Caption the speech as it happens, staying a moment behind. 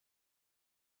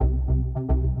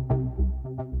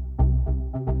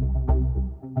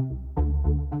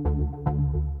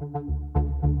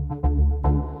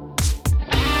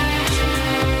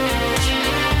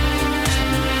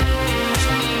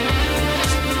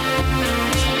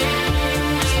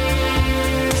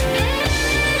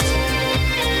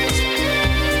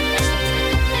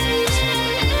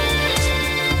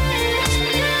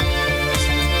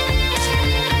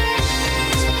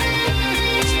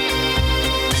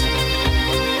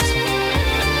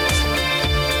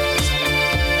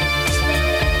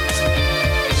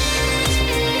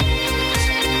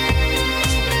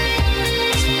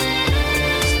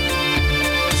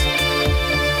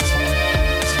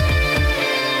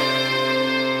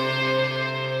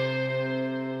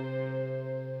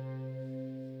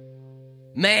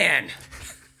Man,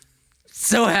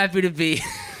 so happy to be.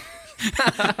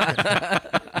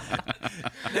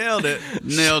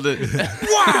 Nailed it.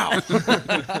 Wow.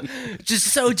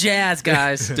 Just so jazzed,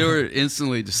 guys. There were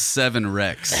instantly just 7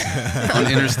 wrecks on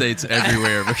interstates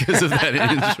everywhere because of that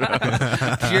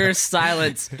intro. Pure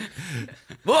silence.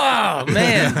 Whoa,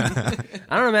 man.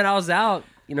 I don't know, man. I was out,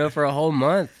 for a whole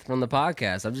month from the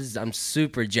podcast. I'm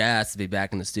super jazzed to be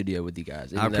back in the studio with you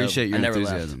guys. I appreciate your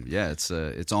enthusiasm. Yeah,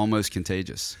 it's almost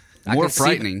contagious. More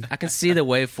frightening. I can see the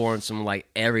waveforms from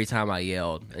every time I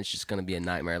yelled. It's just going to be a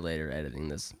nightmare later editing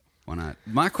this. Why not?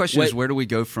 My question is, where do we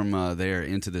go from there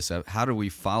into this? How do we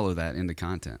follow that into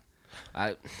content?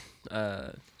 Let's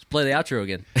play the outro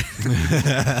again.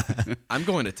 I'm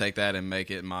going to take that and make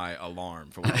it my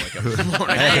alarm for when I wake up in the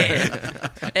morning.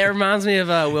 It reminds me of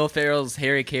Will Ferrell's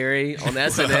Harry Carey on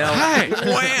SNL. Hey,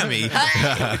 whammy.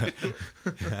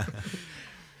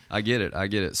 I get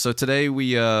it. So today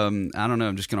we, I don't know,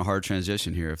 I'm just going to hard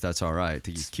transition here, if that's all right,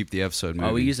 to keep the episode moving.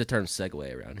 Oh, we use the term segue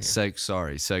around here.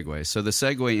 Segue. So the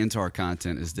segue into our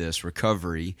content is this,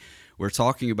 recovery. We're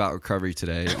talking about recovery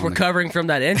today. Recovering from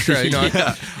that intro,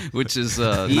 which is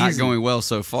not going well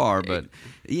so far, but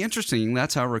interesting.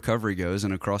 That's how recovery goes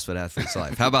in a CrossFit athlete's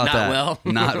life. How about that?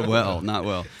 Not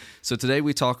well. So today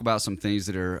we talk about some things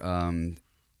that are...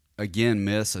 again,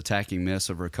 attacking myths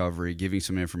of recovery, giving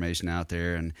some information out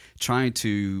there, and trying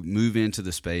to move into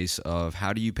the space of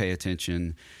how do you pay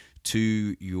attention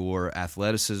to your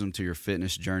athleticism, to your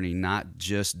fitness journey, not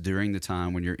just during the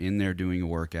time when you're in there doing a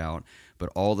workout, but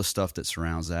all the stuff that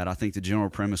surrounds that. I think the general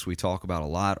premise we talk about a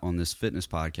lot on this fitness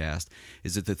podcast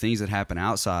is that the things that happen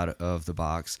outside of the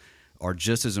box are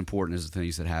just as important as the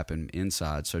things that happen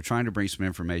inside. So trying to bring some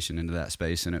information into that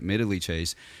space, and admittedly,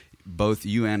 Chase, both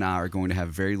you and I are going to have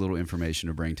very little information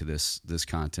to bring to this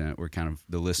content. We're kind of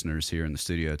the listeners here in the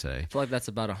studio today. I feel like that's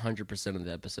about 100% of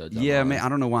the episodes. Yeah, man, I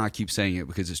don't know why I keep saying it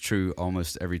because it's true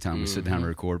almost every time we sit down and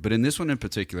record. But in this one in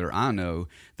particular, I know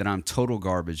that I'm total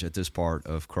garbage at this part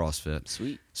of CrossFit.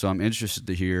 Sweet. So I'm interested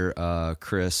to hear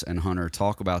Chris and Hunter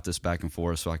talk about this back and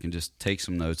forth so I can just take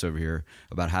some notes over here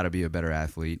about how to be a better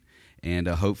athlete and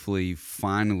hopefully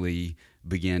finally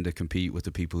begin to compete with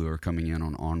the people who are coming in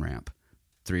on on-ramp.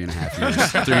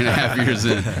 3.5 years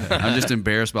in. I'm just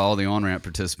embarrassed by all the on-ramp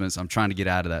participants. I'm trying to get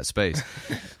out of that space.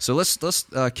 So let's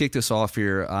kick this off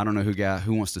here. I don't know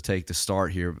who wants to take the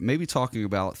start here. Maybe talking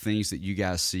about things that you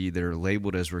guys see that are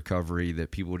labeled as recovery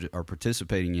that people are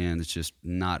participating in that's just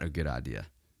not a good idea.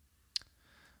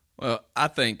 Well, I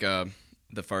think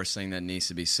the first thing that needs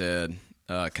to be said,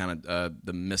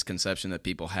 the misconception that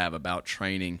people have about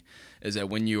training is that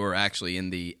when you are actually in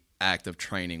the act of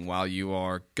training, while you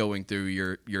are going through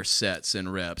your sets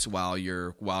and reps, while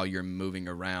you're moving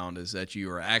around, is that you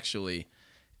are actually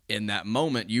in that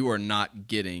moment you are not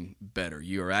getting better.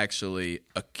 You are actually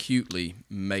acutely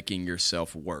making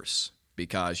yourself worse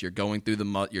because you're going through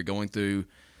you're going through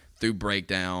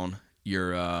breakdown.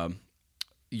 Your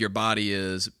body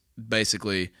is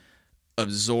basically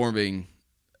absorbing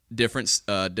different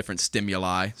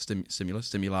stimuli.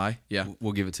 Stimuli. Yeah,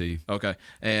 we'll give it to you. Okay,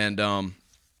 and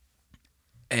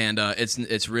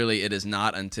it is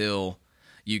not until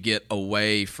you get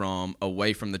away from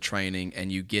the training and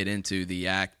you get into the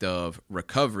act of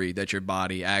recovery that your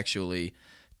body actually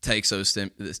takes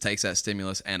that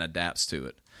stimulus and adapts to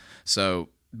it. So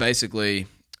basically,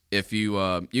 if you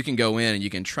can go in and you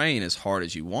can train as hard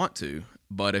as you want to,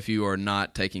 but if you are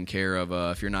not taking care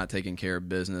of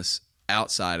business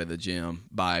outside of the gym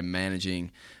by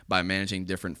managing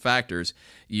different factors,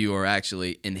 you are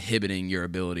actually inhibiting your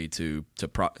ability to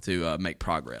make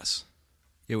progress.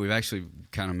 Yeah, we've actually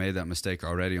kind of made that mistake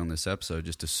already on this episode,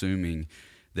 just assuming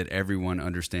that everyone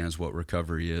understands what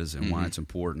recovery is and why it's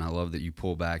important. I love that you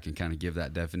pull back and kind of give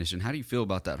that definition. How do you feel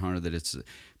about that, Hunter, that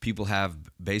people have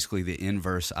basically the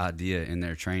inverse idea in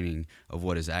their training of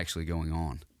what is actually going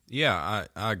on? Yeah,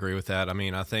 I agree with that. I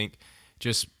mean, I think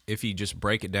if you just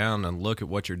break it down and look at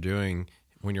what you're doing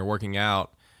when you're working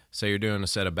out, say you're doing a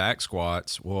set of back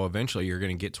squats, well, eventually you're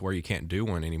going to get to where you can't do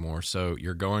one anymore. So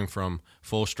you're going from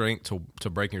full strength to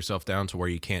breaking yourself down to where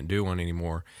you can't do one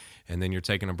anymore. And then you're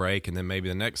taking a break, and then maybe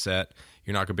the next set,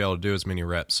 you're not going to be able to do as many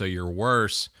reps. So you're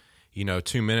worse,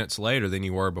 2 minutes later than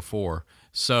you were before.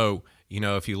 So,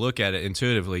 if you look at it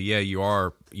intuitively, yeah, you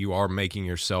are making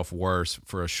yourself worse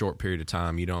for a short period of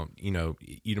time. You don't,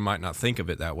 you might not think of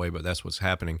it that way, but that's what's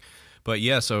happening. But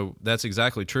yeah, so that's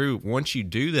exactly true. Once you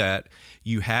do that,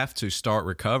 you have to start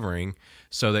recovering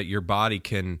so that your body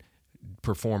can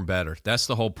perform better. That's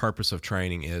the whole purpose of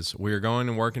training is we're going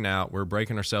and working out, we're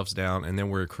breaking ourselves down, and then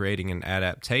we're creating an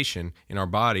adaptation in our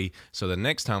body so the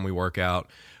next time we work out,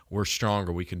 we're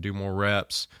stronger. We can do more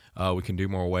reps. we can do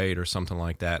more weight or something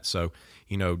like that. So,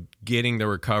 getting the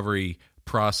recovery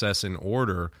process in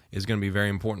order is going to be very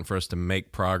important for us to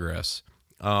make progress.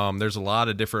 There's a lot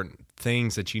of different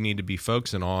things that you need to be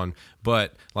focusing on,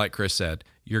 but like Chris said,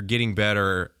 you're getting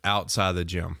better outside the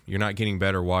gym. You're not getting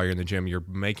better while you're in the gym. You're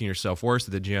making yourself worse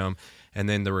at the gym, and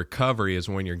then the recovery is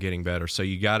when you're getting better. So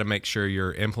you got to make sure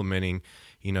you're implementing,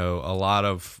 a lot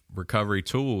of recovery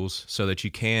tools so that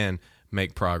you can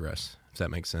make progress. If that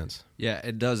makes sense. Yeah,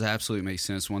 it does absolutely make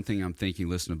sense. One thing I'm thinking,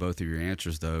 listening to both of your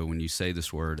answers, though, when you say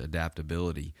this word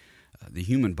adaptability, the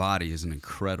human body is an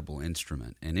incredible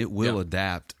instrument, and it will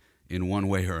adapt in one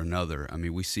way or another. I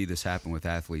mean, we see this happen with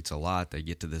athletes a lot. They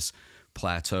get to this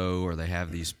plateau or they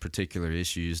have these particular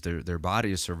issues. Their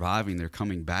body is surviving. They're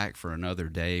coming back for another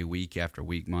day, week after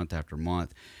week, month after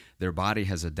month. Their body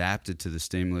has adapted to the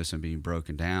stimulus and being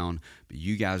broken down. But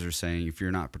you guys are saying if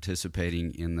you're not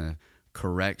participating in the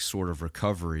correct sort of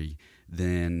recovery,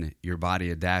 then your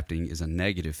body adapting is a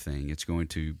negative thing. It's going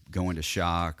to go into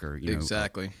shock or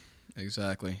Exactly. For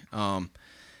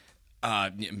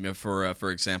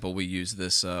example, we use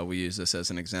this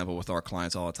as an example with our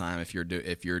clients all the time. If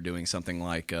you're doing something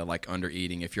like under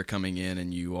eating, if you're coming in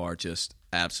and you are just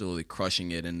absolutely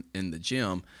crushing it in the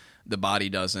gym, the body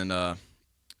doesn't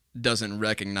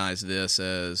recognize this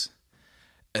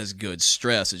as good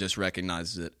stress. It just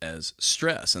recognizes it as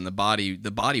stress, and the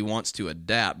body wants to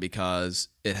adapt because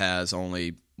it has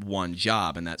only one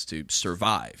job, and that's to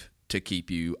survive, to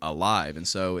keep you alive. And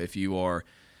so if you are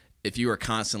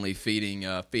constantly feeding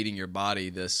your body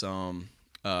these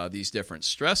different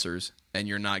stressors, and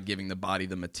you're not giving the body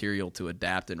the material to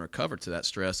adapt and recover to that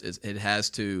stress, it has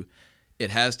to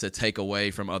take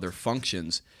away from other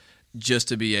functions just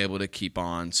to be able to keep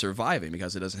on surviving,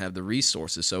 because it doesn't have the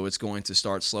resources. So it's going to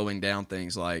start slowing down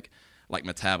things like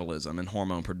metabolism and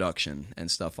hormone production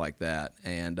and stuff like that.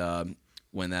 And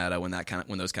when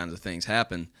those kinds of things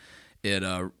happen,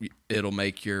 it'll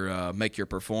make your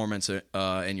performance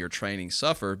and your training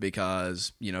suffer,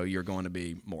 because you're going to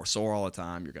be more sore all the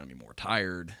time. You're going to be more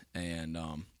tired. And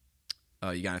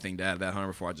you got anything to add to that, Hunter,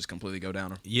 before I just completely go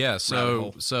down? Yeah.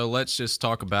 So let's just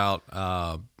talk about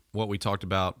what we talked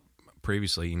about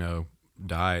previously.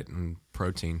 Diet and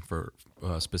protein for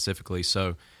specifically.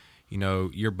 So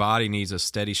your body needs a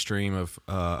steady stream of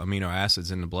amino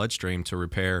acids in the bloodstream to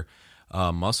repair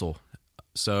muscle.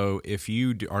 So if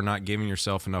you are not giving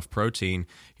yourself enough protein,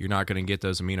 you're not going to get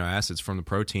those amino acids from the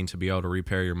protein to be able to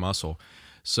repair your muscle.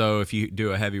 So if you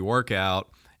do a heavy workout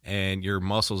and your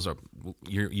muscles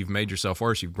you've made yourself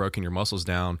worse, you've broken your muscles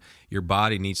down, your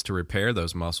body needs to repair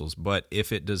those muscles. But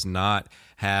if it does not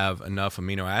have enough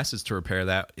amino acids to repair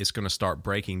that, it's going to start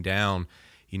breaking down,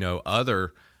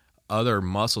 other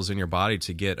muscles in your body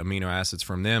to get amino acids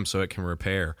from them so it can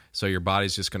repair. So your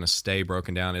body's just going to stay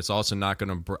broken down. It's also not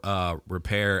going to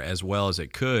repair as well as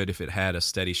it could if it had a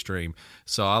steady stream.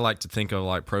 So I like to think of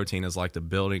like protein as like the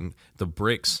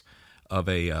bricks of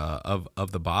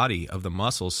the body, of the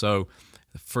muscle. So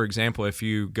for example, if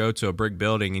you go to a brick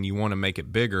building and you want to make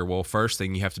it bigger, well, first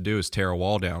thing you have to do is tear a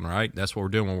wall down, right? That's what we're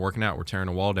doing when we're working out. We're tearing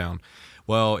a wall down.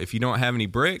 Well, if you don't have any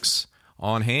bricks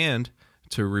on hand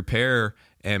to repair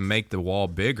and make the wall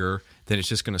bigger, then it's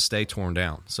just going to stay torn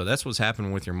down. So that's what's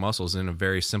happening with your muscles in a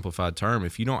very simplified term.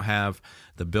 If you don't have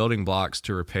the building blocks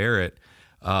to repair it,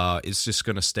 it's just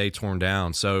going to stay torn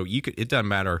down. So it doesn't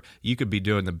matter. You could be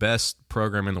doing the best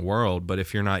program in the world, but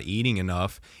if you're not eating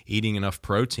enough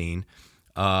protein,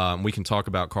 we can talk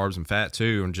about carbs and fat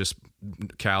too, and just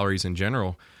calories in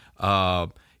general.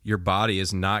 Your body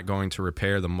is not going to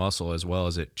repair the muscle as well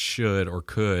as it should or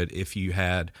could if you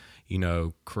had,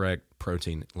 correct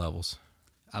protein levels.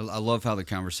 I love how the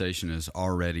conversation has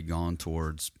already gone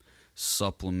towards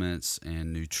supplements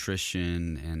and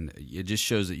nutrition, and it just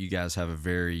shows that you guys have a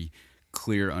very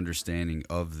clear understanding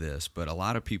of this. But a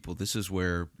lot of people, this is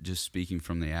where, just speaking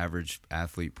from the average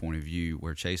athlete point of view,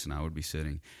 where Chase and I would be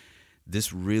sitting,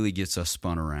 this really gets us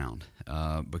spun around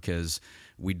because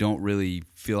we don't really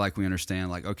feel like we understand,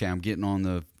 like, okay, I'm getting on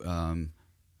the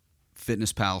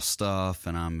Fitness Pal stuff,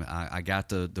 and I got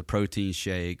the protein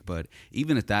shake, but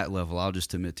even at that level, I'll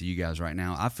just admit to you guys right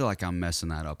now, I feel like I'm messing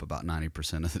that up about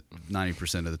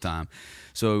 90% of the time.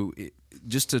 So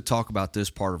just to talk about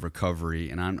this part of recovery,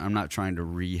 and I'm not trying to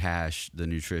rehash the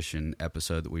nutrition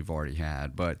episode that we've already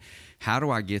had, but how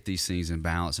do I get these things in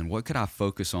balance, and what could I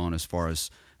focus on as far as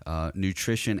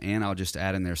nutrition, and I'll just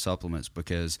add in their supplements,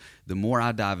 because the more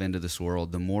I dive into this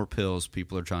world, the more pills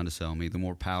people are trying to sell me, the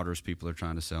more powders people are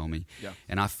trying to sell me. Yeah.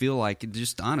 And I feel like,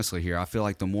 just honestly here, I feel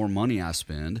like the more money I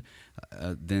spend,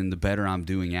 then the better I'm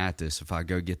doing at this. If I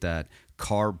go get that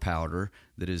carb powder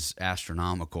that is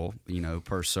astronomical,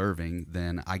 per serving,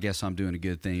 then I guess I'm doing a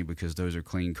good thing because those are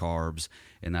clean carbs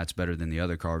and that's better than the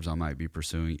other carbs I might be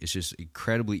pursuing. It's just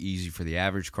incredibly easy for the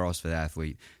average CrossFit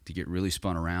athlete to get really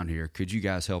spun around here. Could you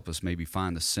guys help us maybe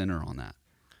find the center on that?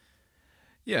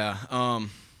 Yeah.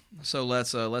 So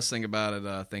let's think about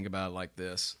it. Think about it like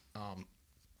this.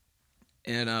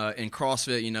 In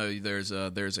CrossFit,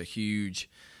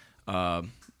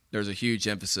 there's a huge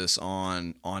emphasis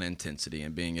on intensity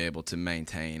and being able to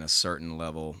maintain a certain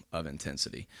level of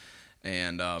intensity.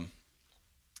 And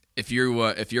if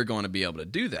you're going to be able to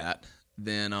do that,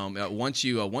 then once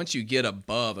you get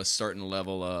above a certain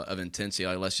level of intensity,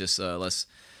 let's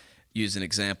use an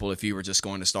example. If you were just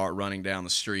going to start running down the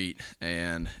street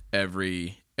and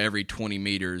every 20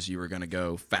 meters you were going to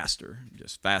go faster,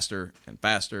 just faster and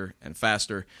faster and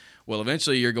faster, well,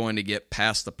 eventually you're going to get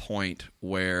past the point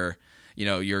where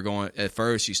you're going, at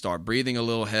first you start breathing a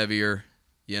little heavier,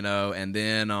 and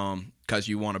then because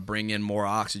you want to bring in more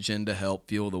oxygen to help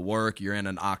fuel the work, you're in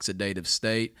an oxidative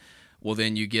state. Well,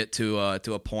 then you get to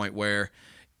a point where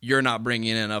you're not bringing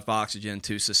in enough oxygen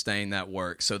to sustain that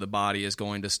work, so the body is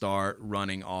going to start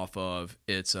running off of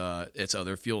its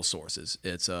other fuel sources,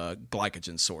 its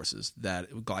glycogen sources. That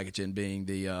glycogen being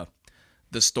the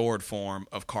stored form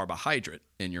of carbohydrate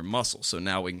in your muscle. So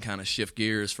now we can kind of shift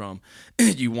gears from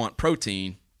you want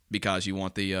protein because you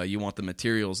want the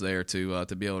materials there to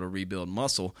be able to rebuild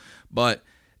muscle, but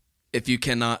if you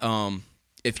cannot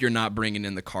if you're not bringing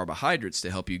in the carbohydrates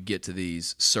to help you get to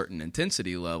these certain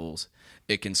intensity levels,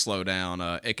 it can slow down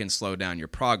your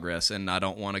progress. And I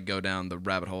don't want to go down the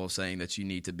rabbit hole of saying that you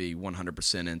need to be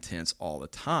 100% intense all the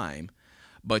time,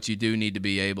 but you do need to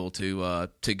be able to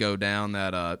go down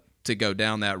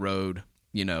that road,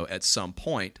 at some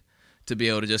point, to be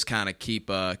able to just kind of keep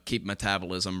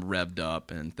metabolism revved up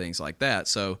and things like that.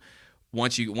 So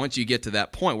once you get to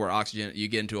that point where you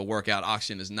get into a workout,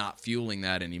 oxygen is not fueling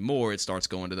that anymore. It starts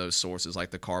going to those sources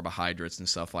like the carbohydrates and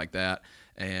stuff like that.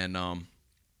 And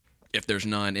if there's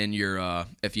none in your,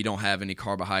 if you don't have any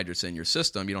carbohydrates in your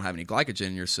system, you don't have any glycogen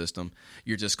in your system,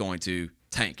 you're just going to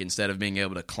tank. Instead of being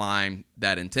able to climb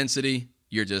that intensity,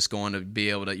 you're just going to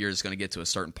get to a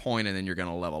certain point and then you're going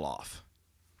to level off.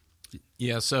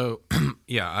 Yeah, so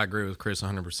I agree with Chris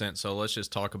 100%. So let's just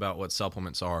talk about what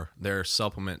supplements are. They're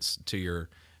supplements to your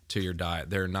diet.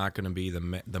 They're not going to be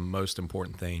the most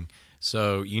important thing.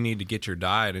 So you need to get your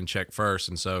diet in check first.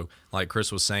 And so, like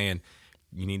Chris was saying,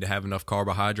 you need to have enough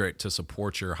carbohydrate to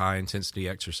support your high intensity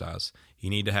exercise. You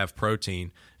need to have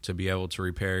protein to be able to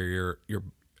repair your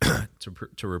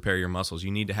to repair your muscles.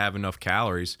 You need to have enough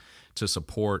calories to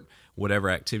support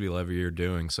whatever activity level you're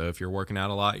doing. So if you're working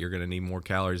out a lot, you're going to need more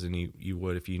calories than you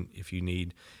would if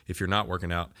you're not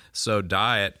working out. So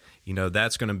diet,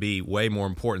 that's going to be way more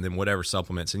important than whatever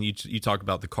supplements. And you talk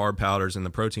about the carb powders and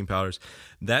the protein powders.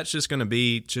 That's just going to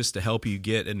be just to help you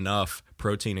get enough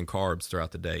protein and carbs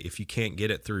throughout the day. If you can't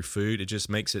get it through food, it just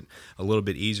makes it a little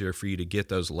bit easier for you to get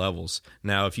those levels.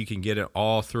 Now, if you can get it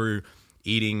all through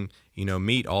eating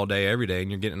meat all day every day, and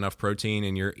you're getting enough protein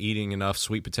and you're eating enough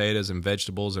sweet potatoes and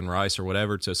vegetables and rice or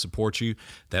whatever to support you,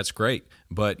 that's great.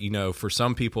 But for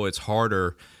some people it's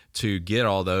harder to get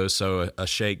all those, so a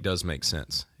shake does make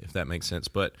sense, if that makes sense.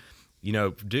 But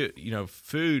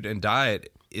food and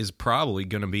diet is probably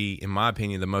going to be, in my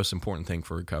opinion, the most important thing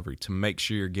for recovery, to make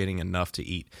sure you're getting enough to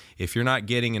eat. If you're not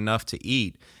getting enough to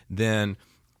eat, then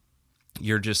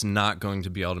you're just not going to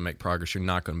be able to make progress. You're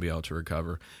not going to be able to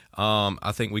recover.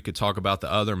 I think we could talk about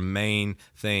the other main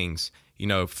things,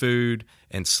 food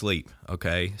and sleep.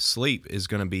 Okay. Sleep is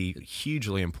going to be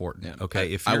hugely important. Yeah.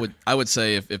 Okay. I would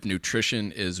say if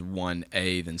nutrition is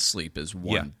 1A, then sleep is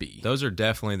 1B. Yeah, those are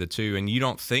definitely the two. And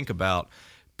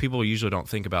people usually don't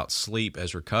think about sleep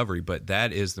as recovery, but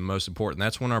that is the most important.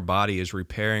 That's when our body is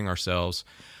repairing ourselves.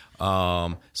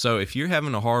 So if you're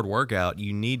having a hard workout,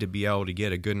 you need to be able to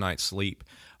get a good night's sleep.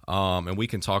 And we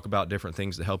can talk about different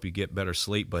things to help you get better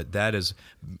sleep, but that is,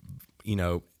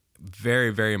 very,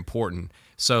 very important.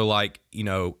 So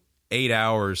 8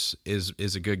 hours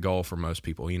is a good goal for most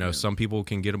people. Some people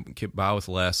can get by with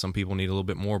less. Some people need a little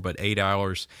bit more, but 8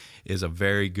 hours is a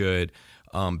very good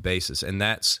basis. And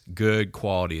that's good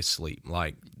quality of sleep,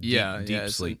 deep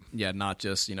sleep. Yeah. Not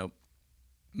just,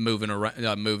 moving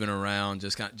around,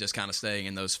 just kind of staying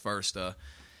in those first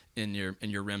in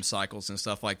your REM cycles and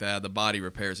stuff like that. The body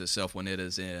repairs itself when it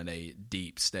is in a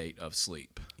deep state of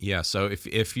sleep. Yeah. So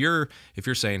if you're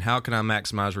saying, how can I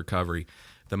maximize recovery,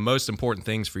 the most important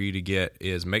things for you to get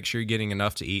is make sure you're getting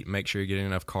enough to eat, make sure you're getting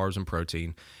enough carbs and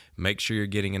protein, make sure you're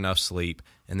getting enough sleep,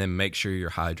 and then make sure you're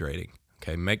hydrating.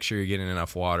 Okay, make sure you're getting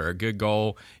enough water. A good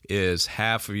goal is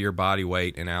half of your body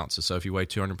weight in ounces. So if you weigh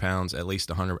 200 pounds, at least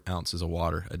 100 ounces of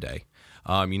water a day.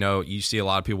 You see a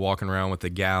lot of people walking around with a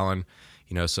gallon,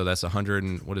 so that's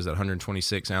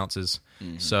 126 ounces.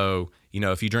 Mm-hmm. So,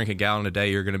 if you drink a gallon a day,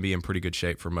 you're going to be in pretty good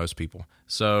shape for most people.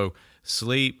 So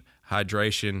sleep,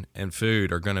 hydration, and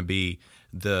food are going to be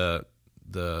the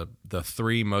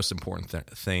three most important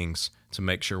things to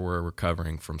make sure we're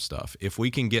recovering from stuff. If we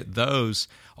can get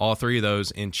all three of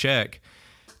those in check,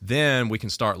 then we can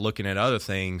start looking at other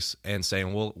things and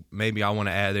saying, well, maybe I want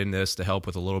to add in this to help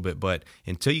with a little bit. But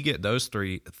until you get those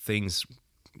three things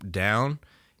down,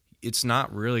 it's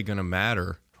not really going to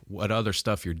matter what other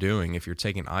stuff you're doing if you're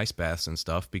taking ice baths and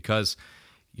stuff, because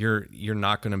you're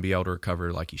not going to be able to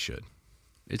recover like you should.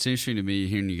 It's interesting to me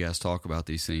hearing you guys talk about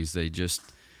these things.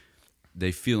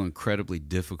 They feel incredibly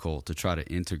difficult to try to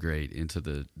integrate into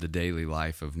the daily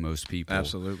life of most people.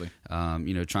 Absolutely.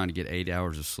 Trying to get 8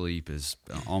 hours of sleep is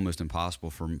almost impossible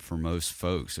for most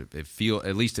folks.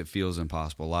 At least it feels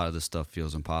impossible. A lot of this stuff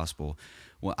feels impossible.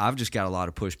 Well, I've just got a lot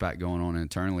of pushback going on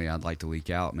internally. I'd like to leak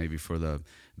out maybe for the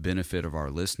benefit of our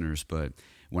listeners. But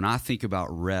when I think about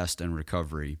rest and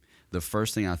recovery, the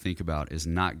first thing I think about is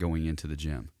not going into the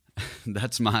gym.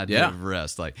 That's my idea of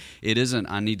rest. Like, it isn't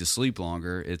I need to sleep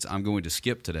longer. It's I'm going to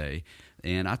skip today.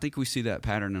 And I think we see that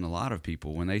pattern in a lot of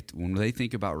people. When they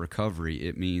think about recovery,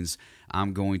 it means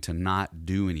I'm going to not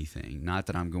do anything. Not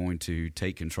that I'm going to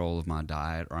take control of my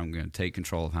diet, or I'm going to take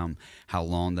control of how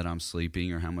long that I'm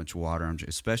sleeping, or how much water I'm.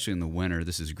 Especially in the winter,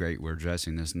 this is great. We're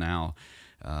addressing this now.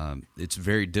 It's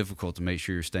very difficult to make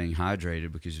sure you're staying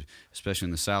hydrated, because especially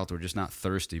in the South, we're just not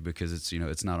thirsty because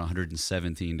it's not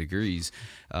 117 degrees.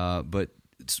 But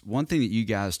it's one thing that you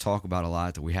guys talk about a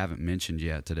lot that we haven't mentioned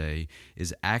yet today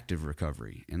is active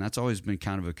recovery. And that's always been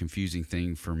kind of a confusing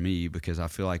thing for me, because I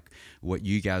feel like what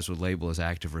you guys would label as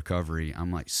active recovery,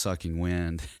 I'm like sucking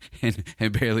wind and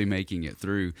barely making it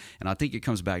through. And I think it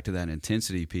comes back to that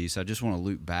intensity piece. I just want to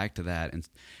loop back to that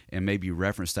and maybe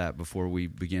reference that before we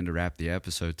begin to wrap the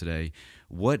episode today.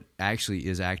 What actually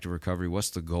is active recovery? What's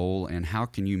the goal? And how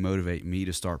can you motivate me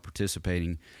to start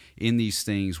participating in these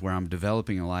things where I'm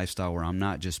developing a lifestyle where I'm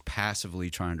not just passively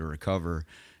trying to recover,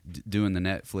 doing the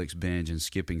Netflix binge and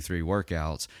skipping 3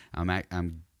 workouts.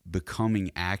 I'm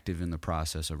becoming active in the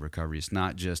process of recovery. It's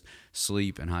not just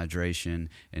sleep and hydration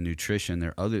and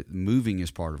nutrition. Moving is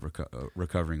part of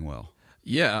recovering well.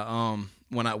 Yeah.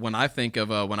 When I think of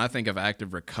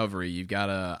active recovery,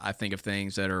 I think of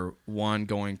things that are, one,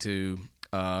 going to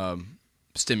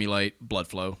stimulate blood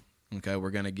flow. Okay,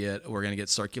 we're gonna get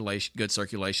good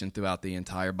circulation throughout the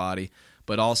entire body,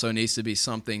 but also needs to be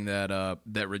something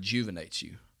that rejuvenates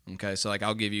you. Okay, so like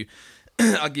I'll give you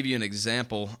an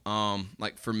example.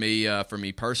 Like for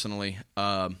me personally,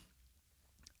 I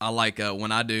like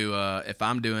when I do if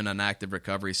I'm doing an active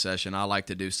recovery session, I like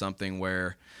to do something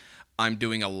where I'm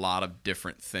doing a lot of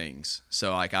different things.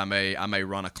 So like I may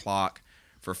run a clock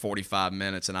for 45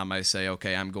 minutes, and I may say,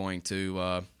 okay, I'm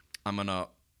gonna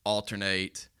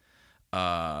alternate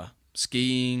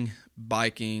skiing,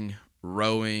 biking,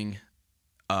 rowing,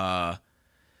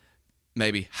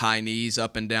 maybe high knees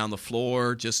up and down the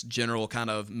floor, just general kind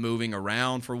of moving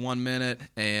around for 1 minute,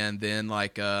 and then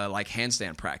like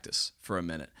handstand practice for a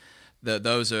minute.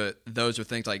 Those are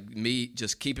things like me,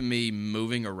 just keeping me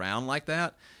moving around like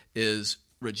that is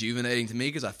rejuvenating to me,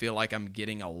 because I feel like I'm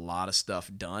getting a lot of stuff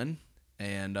done,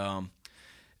 and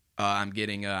I'm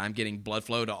getting blood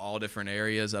flow to all different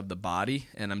areas of the body,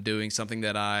 and I'm doing something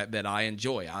that I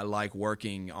enjoy. I like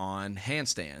working on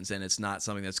handstands, and it's not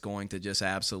something that's going to just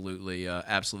absolutely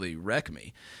wreck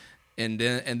me. And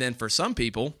then for some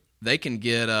people, they can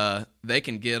get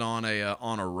on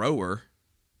a rower,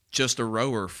 just a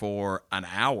rower for an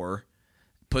hour,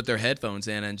 put their headphones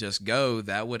in and just go.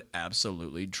 That would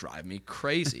absolutely drive me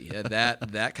crazy.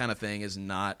 that kind of thing is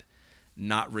not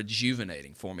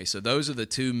rejuvenating for me. So those are the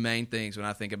two main things when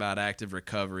I think about active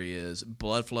recovery: is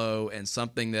blood flow and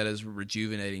something that is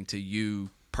rejuvenating to you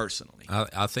personally.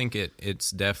 I think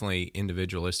it's definitely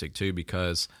individualistic too,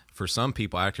 because for some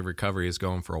people, active recovery is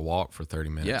going for a walk for 30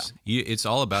 minutes. Yeah. It's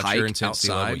all about hike your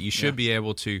intensity outside. level. You should be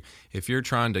able to, if you're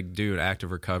trying to do an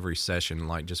active recovery session,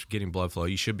 like just getting blood flow,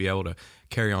 you should be able to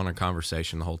carry on a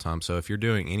conversation the whole time. So if you're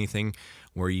doing anything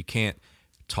where you can't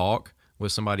talk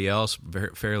with somebody else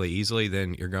fairly easily,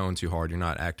 then you're going too hard. You're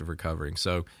not active recovering.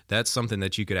 So that's something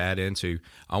that you could add into.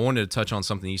 I wanted to touch on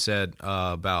something you said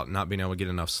about not being able to get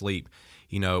enough sleep.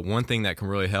 One thing that can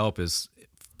really help is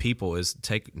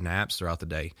take naps throughout the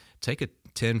day. Take a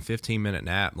 10-15 minute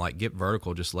nap, like get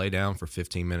vertical, just lay down for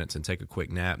 15 minutes and take a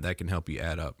quick nap. That can help you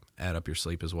add up add up your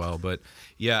sleep as well. But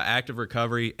yeah, active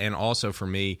recovery, and also for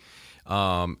me,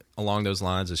 along those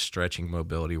lines is stretching,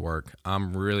 mobility work.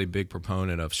 I'm really big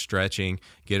proponent of stretching,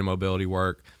 getting mobility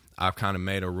work. I've kind of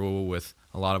made a rule with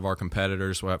a lot of our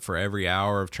competitors. For every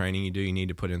hour of training you do, you need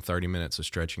to put in 30 minutes of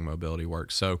stretching, mobility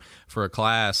work. So for a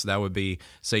class, that would be,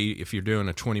 say if you're doing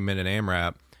a 20-minute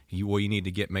AMRAP, you need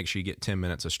to make sure you get 10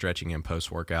 minutes of stretching in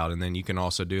post-workout. And then you can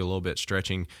also do a little bit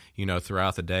stretching,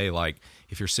 throughout the day. Like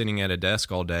if you're sitting at a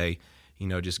desk all day,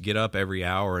 just get up every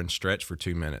hour and stretch for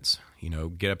 2 minutes.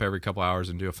 Get up every couple hours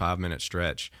and do a 5-minute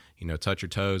stretch. Touch your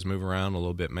toes, move around a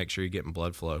little bit, make sure you're getting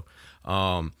blood flow.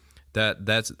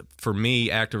 That's for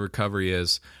me, active recovery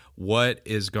is what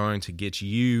is going to get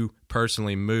you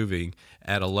personally moving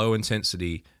at a low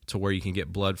intensity to where you can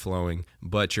get blood flowing,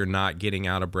 but you're not getting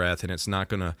out of breath, and it's not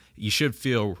gonna. You should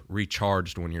feel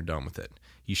recharged when you're done with it.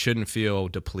 You shouldn't feel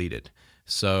depleted.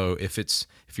 So if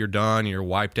you're done, you're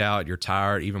wiped out, you're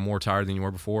tired, even more tired than you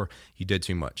were before, you did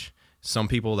too much. Some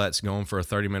people, that's going for a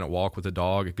 30-minute walk with a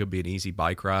dog. It could be an easy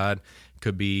bike ride. It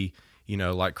could be,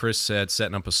 like Chris said,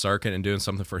 setting up a circuit and doing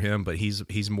something for him, but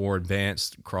he's more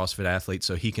advanced CrossFit athlete,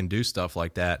 so he can do stuff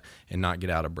like that and not get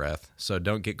out of breath. So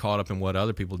don't get caught up in what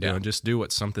other people do, and just do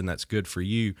what's something that's good for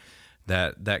you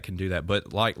that can do that.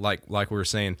 But like we were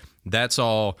saying, that's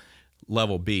all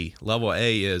level B. Level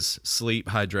A is sleep,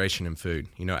 hydration, and food.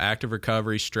 Active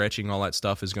recovery, stretching, all that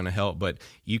stuff is going to help, but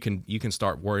you can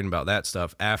start worrying about that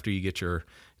stuff after you get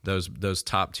those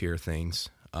top tier things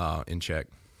in check.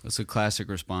 That's a classic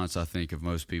response, I think, of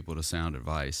most people to sound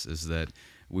advice, is that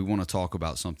we want to talk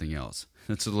about something else.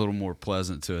 It's a little more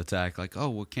pleasant to attack, like, oh,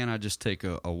 well, can't I just take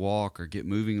a walk or get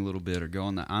moving a little bit or go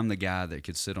on I'm the guy that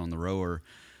could sit on the rower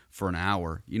for an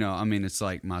hour. It's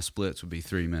like my splits would be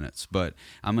 3 minutes, but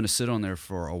I'm going to sit on there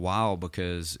for a while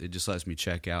because it just lets me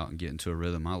check out and get into a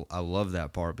rhythm. I love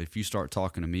that part. But if you start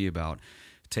talking to me about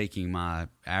taking my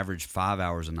average 5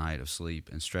 hours a night of sleep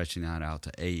and stretching that out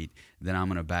to 8, then I'm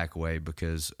going to back away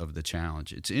because of the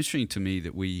challenge. It's interesting to me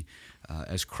that we,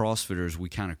 as CrossFitters, we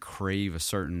kind of crave a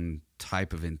certain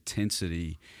type of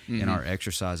intensity in our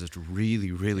exercise. It's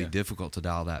really, really difficult to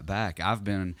dial that back. I've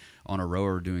been on a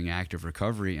rower doing active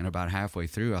recovery, and about halfway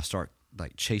through, I start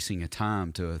like chasing a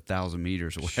time to 1,000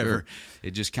 meters or whatever. Sure.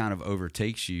 It just kind of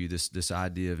overtakes you, this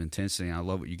idea of intensity. And I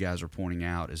love what you guys are pointing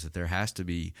out, is that there has to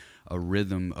be a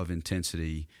rhythm of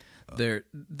intensity. There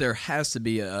has to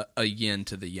be a yin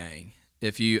to the yang.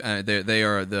 If you they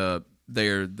are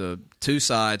the two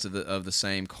sides of the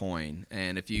same coin.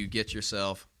 And if you get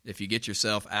yourself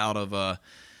out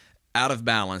of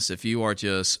balance, if you are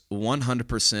just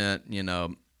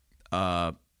 100%,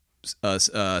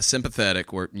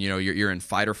 sympathetic, where you're in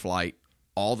fight or flight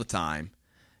all the time,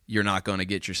 you're not going to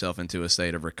get yourself into a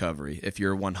state of recovery. If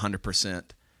you're 100%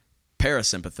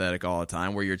 parasympathetic all the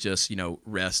time, where you're just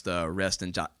rest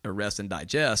and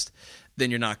digest, then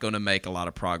you're not going to make a lot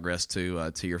of progress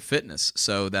to your fitness.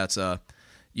 So that's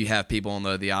you have people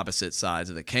on the opposite sides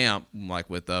of the camp, like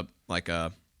with a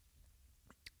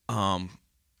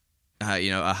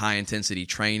high intensity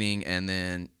training and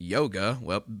then yoga.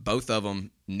 Well, both of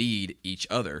them need each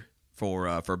other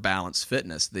for balanced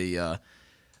fitness. The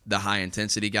high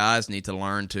intensity guys need to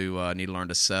learn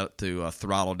to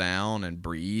throttle down and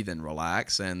breathe and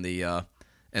relax, and the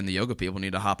yoga people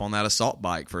need to hop on that assault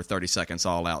bike for 30 seconds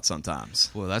all out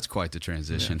sometimes. Well, that's quite the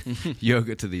transition. Yeah.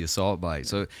 Yoga to the assault bike.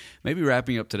 So maybe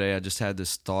wrapping up today, I just had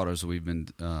this thought as we've been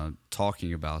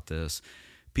talking about this.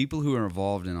 People who are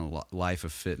involved in a life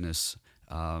of fitness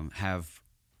have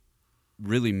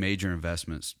really major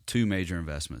investments, two major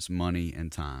investments, money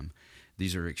and time.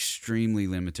 These are extremely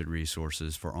limited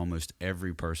resources for almost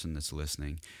every person that's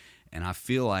listening. And I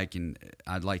feel like, and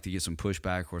I'd like to get some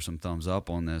pushback or some thumbs up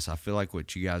on this, I feel like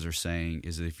what you guys are saying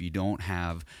is that if you don't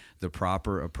have the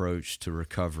proper approach to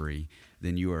recovery,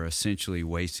 then you are essentially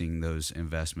wasting those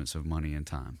investments of money and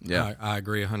time. Yeah, I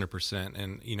agree 100%.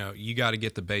 And, you got to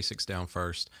get the basics down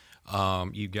first.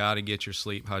 You got to get your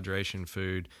sleep, hydration,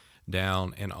 food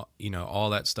down, and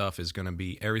all that stuff is going to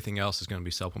be, everything else is going to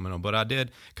be supplemental. But I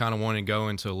did kind of want to go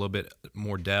into a little bit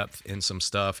more depth in some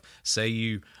stuff. Say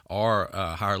you are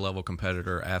a higher level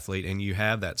competitor athlete and you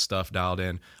have that stuff dialed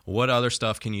in. What other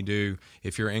stuff can you do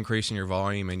if you're increasing your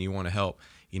volume and you want to help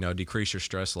decrease your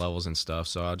stress levels and stuff?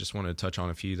 So I just wanted to touch on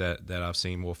a few that I've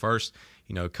seen. Well, first,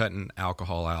 cutting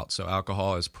alcohol out. So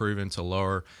alcohol is proven to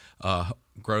lower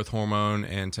growth hormone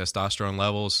and testosterone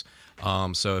levels.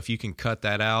 So if you can cut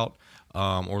that out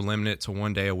or limit it to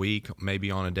 1 day a week,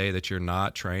 maybe on a day that you're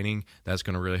not training, that's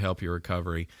going to really help your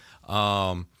recovery.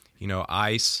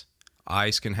 Ice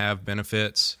ice can have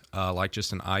benefits, like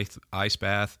just an ice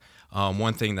bath.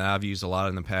 One thing that I've used a lot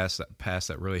in the past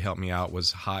that really helped me out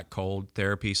was hot-cold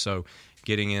therapy. So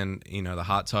getting in, the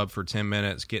hot tub for 10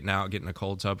 minutes, getting out, getting a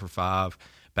cold tub for 5,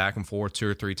 back and forth 2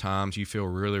 or 3 times. You feel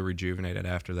really rejuvenated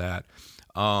after that.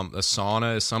 A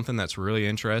sauna is something that's really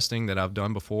interesting that I've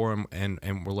done before,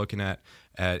 and we're looking at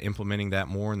implementing that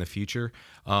more in the future.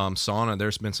 Sauna,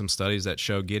 there's been some studies that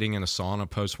show getting in a sauna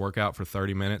post-workout for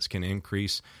 30 minutes can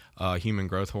increase human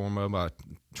growth hormone by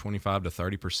 25 to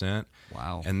 30%.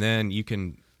 Wow. And then you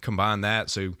can combine that.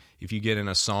 So if you get in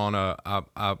a sauna,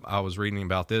 I was reading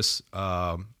about this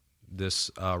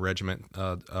regiment,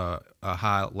 a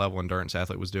high-level endurance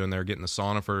athlete was doing there, getting the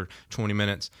sauna for 20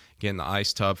 minutes, getting the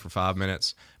ice tub for 5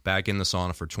 minutes, back in the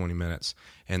sauna for 20 minutes.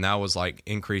 And that was like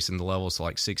increasing the levels to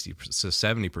like 60 to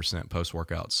 70%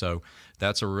 post-workout. So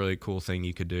that's a really cool thing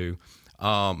you could do.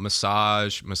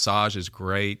 Massage is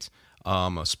great.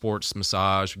 A sports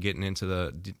massage, getting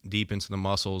into deep into the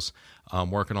muscles,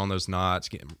 working on those knots,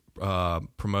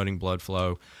 promoting blood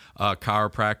flow.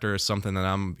 Chiropractor is something that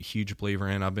I'm a huge believer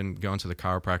in. I've been going to the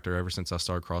chiropractor ever since I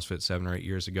started CrossFit 7 or 8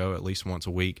 years ago, at least once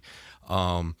a week.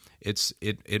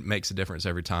 It makes a difference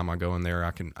every time I go in there.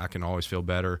 I can always feel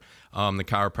better. The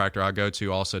chiropractor I go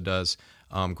to also does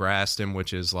Graston,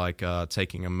 which is like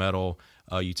taking a metal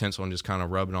utensil and just kind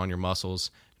of rubbing on your muscles,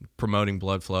 promoting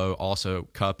blood flow. Also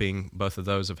cupping, both of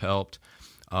those have helped.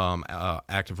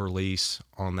 Active release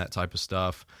on that type of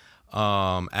stuff.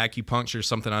 Acupuncture is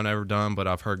something I've never done, but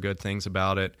I've heard good things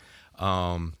about it.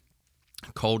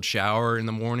 Cold shower in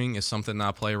the morning is something that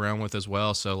I play around with as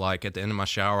well. So like at the end of my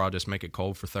shower, I'll just make it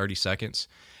cold for 30 seconds,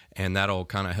 and that'll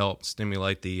kind of help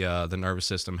stimulate the nervous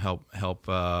system, help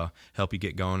you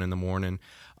get going in the morning.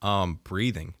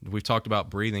 Breathing. We've talked about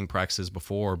breathing practices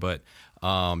before, but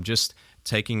just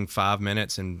taking 5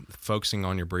 minutes and focusing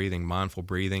on your breathing, mindful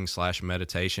breathing /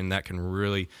 meditation, that can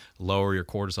really lower your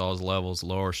cortisol levels,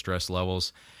 lower stress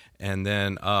levels. And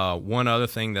then one other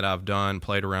thing that I've done,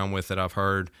 played around with, that I've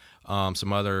heard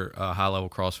some other high-level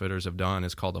CrossFitters have done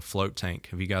is called a float tank.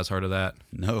 Have you guys heard of that?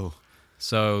 No.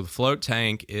 So the float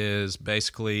tank is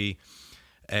basically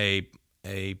a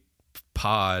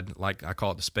pod, like I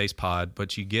call it the space pod,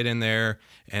 but you get in there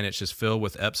and it's just filled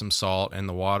with Epsom salt, and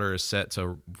the water is set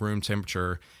to room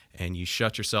temperature, and you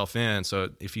shut yourself in. So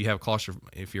if you're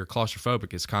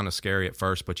claustrophobic, it's kind of scary at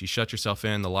first, but you shut yourself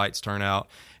in, the lights turn out,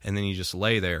 and then you just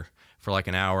lay there for like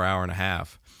an hour and a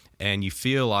half. And you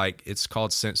feel like, it's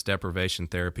called sense deprivation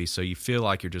therapy, so you feel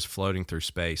like you're just floating through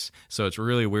space. So it's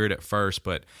really weird at first,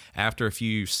 but after a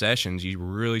few sessions, you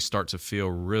really start to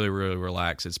feel really, really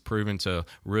relaxed. It's proven to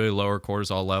really lower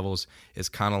cortisol levels. It's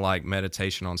kind of like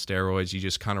meditation on steroids. You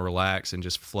just kind of relax and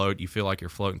just float. You feel like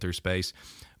you're floating through space.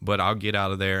 But I'll get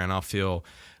out of there and I'll feel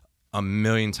a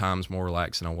million times more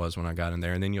relaxed than I was when I got in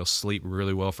there. And then you'll sleep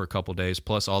really well for a couple of days.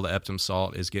 Plus, all the Epsom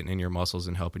salt is getting in your muscles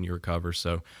and helping you recover.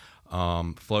 So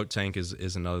float tank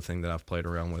is another thing that I've played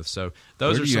around with. So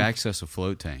those Where do you access a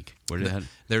float tank?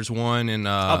 There's one in.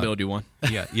 I'll build you one.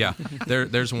 Yeah.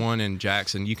 There's one in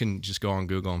Jackson. You can just go on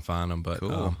Google and find them. But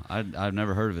cool. I've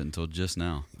never heard of it until just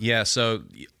now. Yeah. So,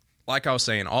 like I was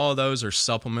saying, all of those are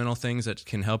supplemental things that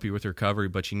can help you with recovery,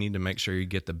 but you need to make sure you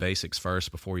get the basics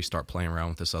first before you start playing around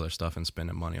with this other stuff and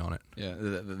spending money on it. Yeah,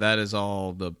 that is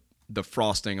all the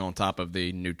frosting on top of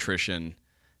the nutrition.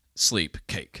 Sleep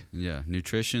cake. Yeah,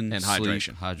 nutrition and sleep,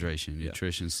 hydration. Yeah.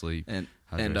 Nutrition, sleep, and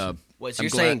hydration. And what? So you're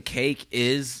saying cake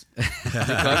is?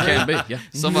 Can be. Yeah.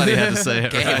 Somebody had to say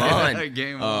it.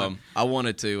 Game on. I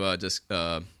wanted to just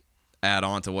add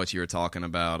on to what you were talking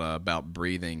about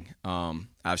breathing.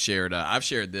 I've shared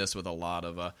this with a lot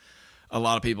of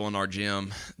people in our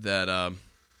gym that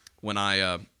when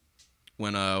my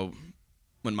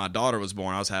daughter was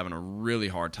born, I was having a really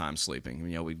hard time sleeping.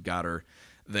 We got her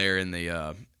there in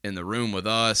the room with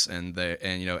us, and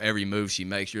every move she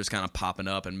makes, you're just kind of popping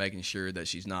up and making sure that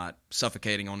she's not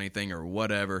suffocating on anything or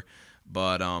whatever.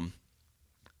 But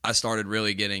I started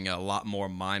really getting a lot more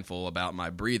mindful about my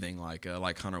breathing, like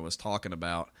Hunter was talking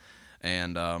about,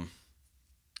 and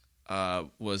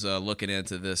was looking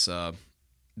into this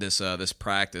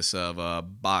practice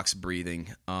of box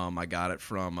breathing. I got it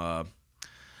from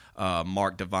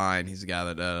Mark Devine. He's a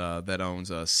guy that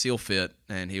owns SEAL Fit,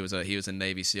 and he was a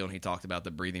Navy SEAL, and he talked about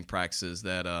the breathing practices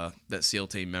that SEAL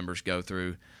team members go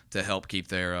through to help keep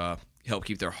their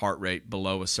heart rate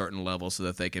below a certain level so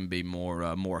that they can be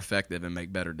more effective and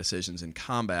make better decisions in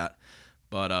combat.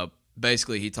 But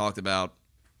basically, he talked about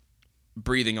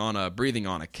breathing on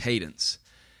a cadence.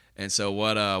 And so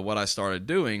what I started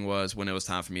doing was, when it was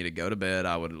time for me to go to bed,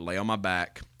 I would lay on my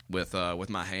back with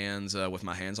my hands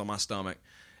on my stomach.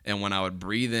 And when I would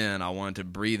breathe in, I wanted to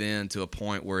breathe in to a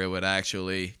point where it would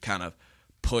actually kind of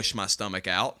push my stomach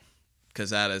out,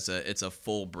 because it's a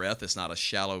full breath. It's not a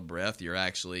shallow breath. You're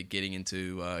actually getting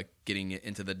into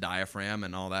the diaphragm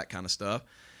and all that kind of stuff.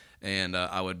 And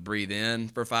I would breathe in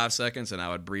for 5 seconds, and I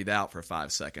would breathe out for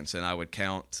 5 seconds, and I would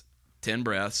count 10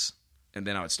 breaths, and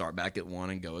then I would start back at 1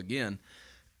 and go again.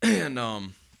 And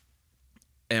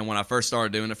when I first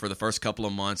started doing it for the first couple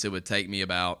of months, it would take me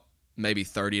about maybe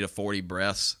 30 to 40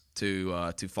 breaths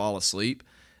to fall asleep.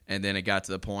 And then it got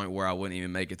to the point where I wouldn't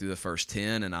even make it through the first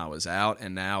 10, and I was out.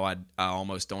 And now I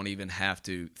almost don't even have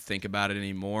to think about it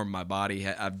anymore. My body,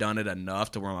 I've done it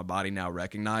enough to where my body now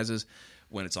recognizes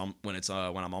when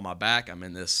I'm on my back, I'm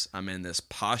in this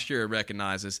posture. It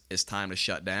recognizes it's time to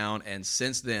shut down. And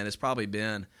since then, it's probably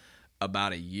been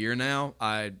about a year now.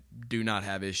 I do not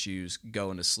have issues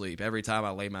going to sleep. Every time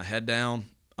I lay my head down,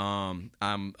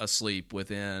 I'm asleep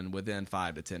within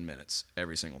 5 to 10 minutes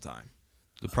every single time.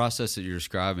 The process that you're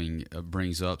describing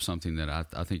brings up something that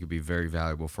I think would be very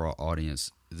valuable for our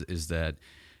audience, is that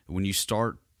when you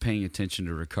start paying attention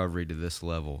to recovery to this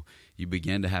level, you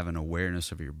begin to have an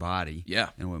awareness of your body. Yeah.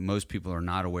 And when most people are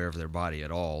not aware of their body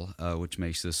at all, which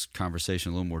makes this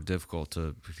conversation a little more difficult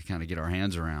to kind of get our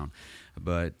hands around.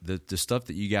 But the stuff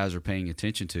that you guys are paying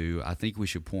attention to, I think we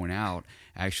should point out,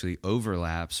 actually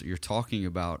overlaps. You're talking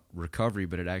about recovery,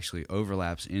 but it actually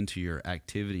overlaps into your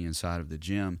activity inside of the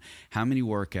gym. How many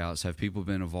workouts have people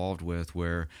been involved with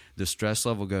where the stress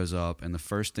level goes up and the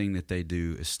first thing that they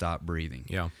do is stop breathing?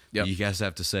 Yeah. Yep. You guys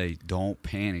have to say, don't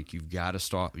panic. You've got to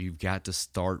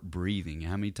start breathing.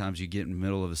 How many times you get in the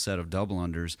middle of a set of double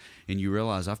unders and you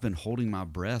realize, I've been holding my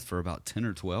breath for about 10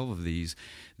 or 12 of these.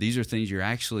 These are things you're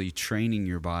actually training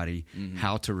your body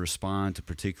how to respond to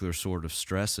particular sort of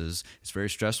stresses. It's very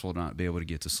stressful to not be able to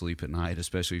get to sleep at night,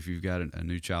 especially if you've got a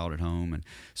new child at home. And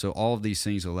so all of these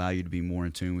things allow you to be more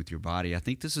in tune with your body. I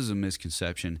think this is a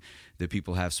misconception that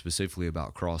people have specifically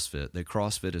about CrossFit, that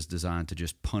CrossFit is designed to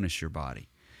just punish your body.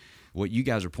 What you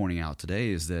guys are pointing out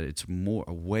today is that it's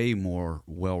way more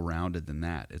well-rounded than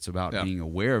that. It's about being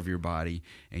aware of your body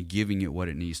and giving it what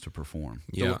it needs to perform.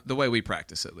 Yeah. The way we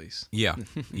practice, at least. Yeah.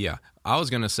 Yeah. I was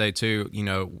going to say, too,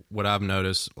 what I've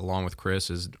noticed along with Chris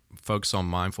is focus on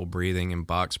mindful breathing and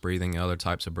box breathing and other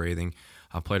types of breathing.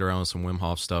 I've played around with some Wim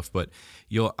Hof stuff, but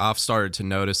I've started to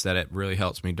notice that it really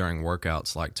helps me during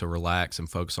workouts, like to relax and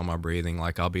focus on my breathing.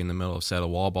 Like I'll be in the middle of a set of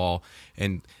wall ball,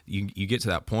 and you get to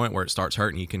that point where it starts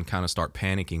hurting. You can kind of start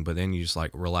panicking, but then you just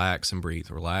like relax and breathe,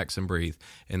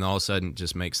 and all of a sudden it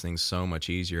just makes things so much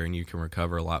easier, and you can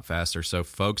recover a lot faster. So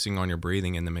focusing on your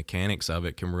breathing and the mechanics of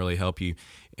it can really help you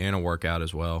in a workout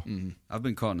as well. Mm-hmm. I've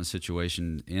been caught in a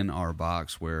situation in our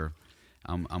box where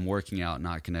I'm working out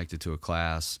not connected to a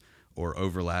class or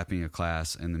overlapping a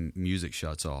class, and the music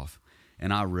shuts off.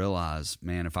 And I realize,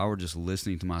 man, if I were just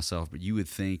listening to myself, but you would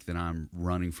think that I'm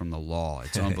running from the law.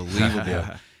 It's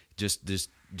unbelievable. just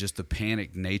the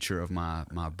panic nature of my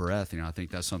breath. I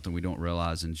think that's something we don't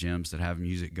realize in gyms that have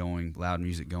music going, loud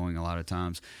music going a lot of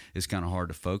times. It's kind of hard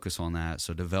to focus on that.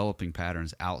 So developing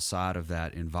patterns outside of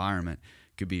that environment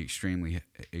could be extremely,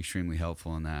 extremely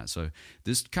helpful in that. So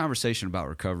this conversation about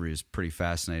recovery is pretty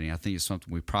fascinating. I think it's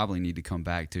something we probably need to come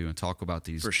back to and talk about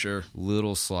these for sure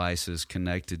little slices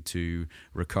connected to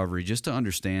recovery, just to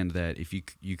understand that if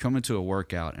you come into a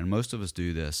workout, and most of us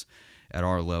do this at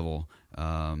our level.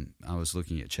 I was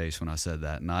looking at Chase when I said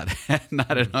that, not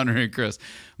at Hunter and Chris.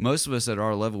 Most of us at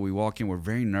our level, we walk in, we're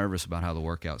very nervous about how the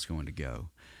workout's going to go.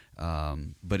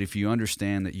 But if you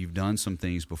understand that you've done some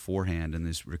things beforehand in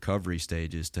these recovery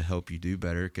stages to help you do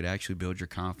better, it could actually build your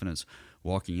confidence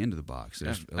walking into the box.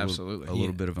 There's absolutely a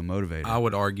little bit of a motivator. I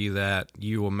would argue that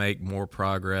you will make more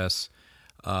progress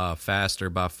faster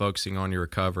by focusing on your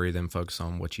recovery than focus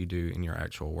on what you do in your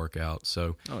actual workout.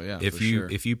 So if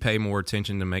you pay more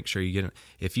attention to make sure you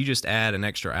if you just add an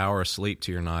extra hour of sleep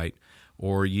to your night,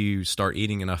 or you start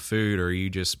eating enough food, or you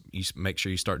make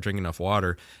sure you start drinking enough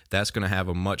water, that's going to have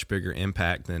a much bigger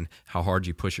impact than how hard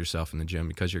you push yourself in the gym,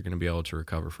 because you're going to be able to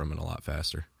recover from it a lot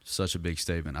faster. Such a big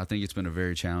statement. I think it's been a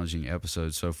very challenging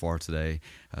episode so far today.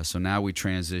 So now we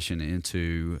transition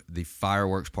into the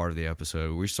fireworks part of the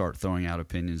episode. We start throwing out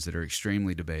opinions that are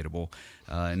extremely debatable.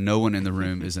 And no one in the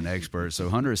room is an expert. So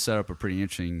Hunter has set up a pretty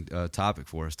interesting topic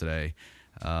for us today.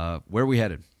 Where are we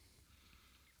headed?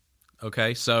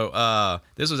 Okay, so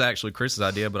this was actually Chris's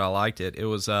idea, but I liked it. It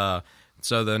was so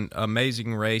the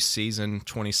Amazing Race season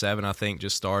 27, I think,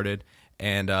 just started,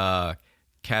 and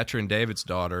Katrin David's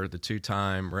daughter, the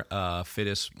two-time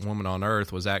fittest woman on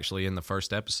earth, was actually in the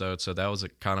first episode. So that was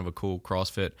kind of a cool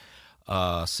CrossFit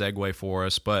segue for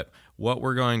us. But what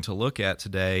we're going to look at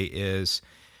today is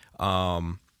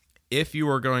if you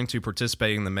were going to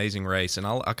participate in the Amazing Race, and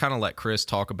I'll kind of let Chris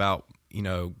talk about,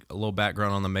 a little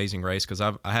background on the Amazing Race, because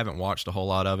I haven't watched a whole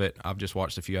lot of it. I've just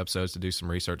watched a few episodes to do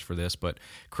some research for this, but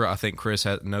I think Chris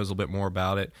knows a little bit more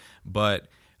about it. But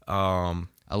I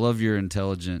love your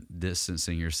intelligent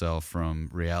distancing yourself from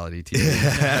reality TV.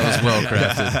 That was well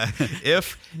crafted.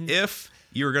 If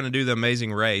you were going to do the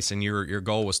Amazing Race and your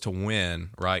goal was to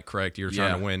win, right? Correct. You were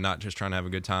trying to win, not just trying to have a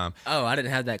good time. Oh, I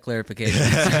didn't have that clarification.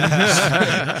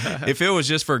 If it was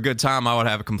just for a good time, I would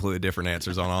have completely different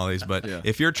answers on all these. But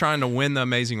if you're trying to win the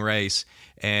Amazing Race,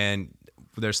 and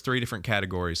there's 3 different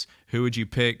categories, who would you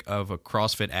pick of a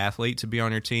CrossFit athlete to be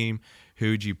on your team? Who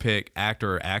would you pick,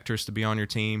 actor or actress, to be on your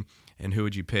team? And who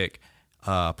would you pick,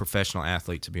 professional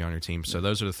athlete to be on your team? So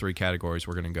those are the 3 categories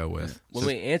we're going to go with. When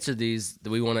we answer these,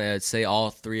 do we want to say all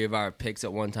 3 of our picks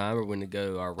at one time, or when to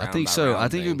go our round? I think so. I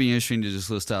think it would be interesting to just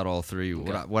list out all 3.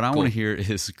 Okay. What I want to hear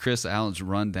is Chris Allen's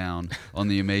rundown on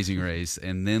the Amazing Race,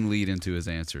 and then lead into his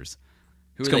answers.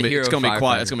 It's going to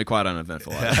be quite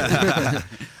uneventful.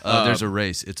 There's a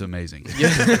race. It's amazing.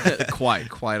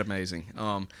 quite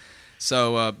amazing.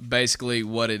 So basically,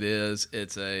 what it is,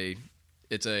 it's a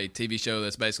TV show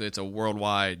that's basically it's a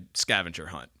worldwide scavenger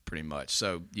hunt, pretty much.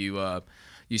 So you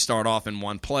start off in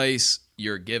one place.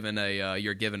 You're given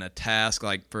a task.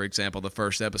 Like, for example, the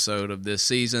first episode of this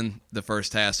season, the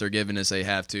first task they're given is they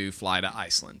have to fly to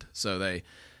Iceland. So they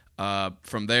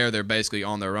from there they're basically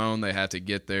on their own. They have to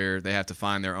get there. They have to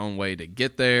find their own way to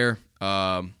get there.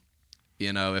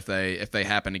 If they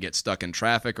happen to get stuck in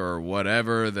traffic or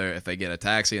whatever, if they get a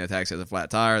taxi and the taxi has a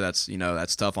flat tire,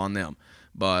 that's tough on them.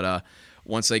 But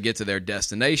once they get to their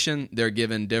destination, they're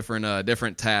given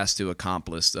different tasks to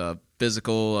accomplish,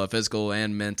 physical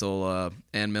and mental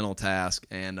task.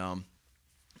 And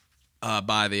at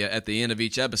the end of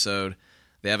each episode,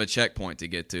 they have a checkpoint to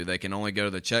get to. They can only go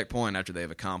to the checkpoint after they've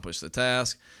accomplished the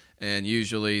task. And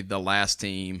usually the last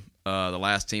team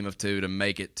of 2 to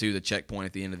make it to the checkpoint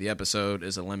at the end of the episode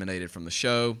is eliminated from the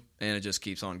show, and it just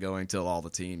keeps on going until all the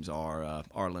teams are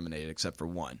eliminated except for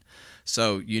one.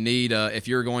 So you need, if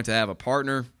you're going to have a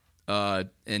partner and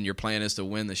your plan is to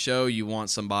win the show, you want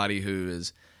somebody who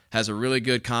has a really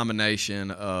good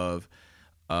combination of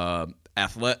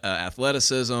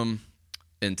athleticism,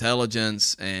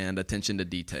 intelligence, and attention to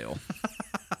detail.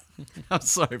 I'm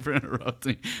sorry for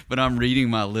interrupting, but I'm reading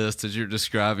my list as you're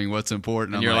describing what's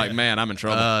important. And you're like, man, I'm in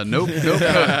trouble. Nope.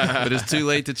 But it's too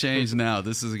late to change now.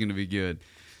 This is going to be good.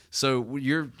 So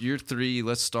your 3.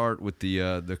 Let's start with the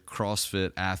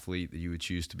CrossFit athlete that you would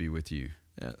choose to be with you.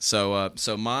 Yeah. So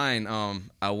mine,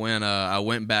 I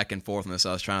went back and forth on this.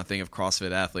 I was trying to think of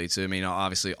CrossFit athletes. I mean,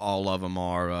 obviously all of them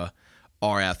are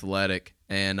athletic,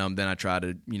 and then I tried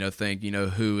to think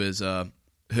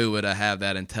who would have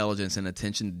that intelligence and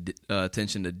attention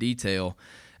to detail,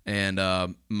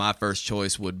 and my first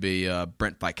choice would be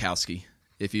Brent Fikowski.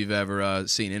 If you've ever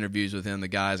seen interviews with him, the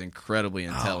guy's incredibly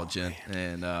intelligent,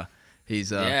 and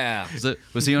he's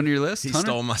Was he on your list? He Hunter?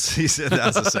 stole my. He said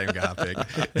that's the same guy I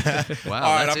picked. Wow!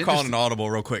 All right, I'm calling an audible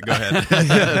real quick. Go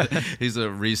ahead. He's a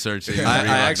researcher.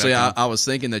 I was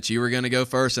thinking that you were going to go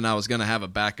first, and I was going to have a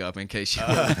backup in case you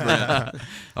went with Brent.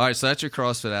 All right, so that's your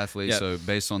CrossFit athlete. Yep. So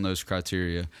based on those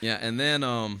criteria, yeah, and then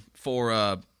for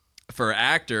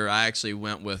actor, I actually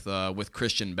went with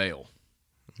Christian Bale.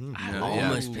 I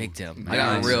almost picked him. I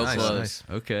got real close. Nice.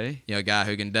 Okay. A guy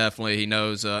who can definitely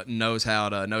knows how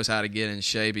to get in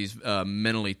shape. He's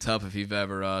mentally tough. If you've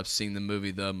ever seen the movie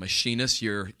The Machinist,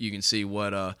 you can see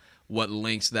what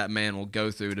lengths that man will go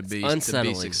through to be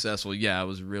successful. Yeah, it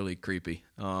was really creepy.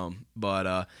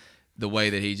 But the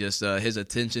way that he just his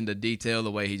attention to detail,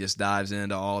 the way he just dives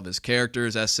into all of his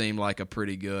characters, that seemed like a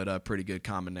pretty good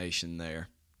combination there.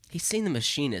 He's seen The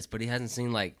Machinist, but he hasn't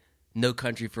seen No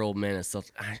Country for Old Men and stuff.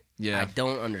 I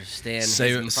don't understand.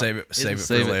 Save it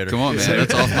for later. Come on, man.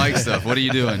 That's off mic stuff. What are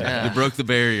you doing? You broke the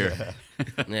barrier.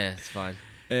 Yeah, it's fine.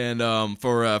 And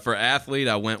for athlete,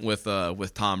 I went with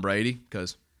Tom Brady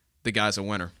because the guy's a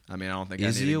winner. I mean, I don't think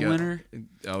is he a winner?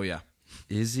 Oh yeah.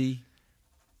 Is he?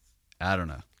 I don't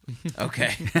know.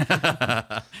 Okay.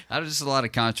 There's just a lot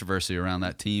of controversy around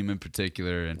that team in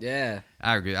particular, and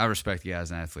I agree. I respect the guy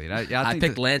as an athlete. I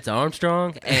picked Lance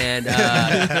Armstrong, and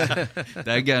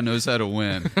that guy knows how to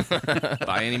win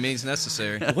by any means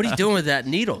necessary. What are you doing with that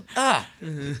needle?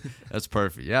 That's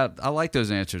perfect. Yeah, I like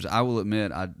those answers. I will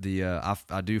admit, I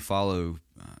do follow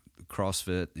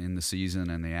CrossFit in the season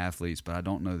and the athletes, but I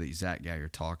don't know the exact guy you're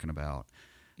talking about.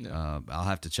 No. I'll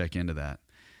have to check into that,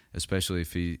 especially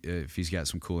if he's got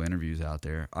some cool interviews out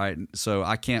there. All right, so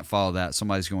I can't follow that.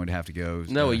 Somebody's going to have to go.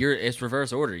 No, it's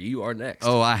reverse order. You are next.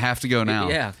 Oh, I have to go now.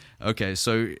 Yeah. Okay,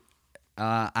 so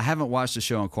I haven't watched the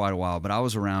show in quite a while, but I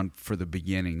was around for the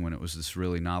beginning when it was this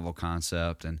really novel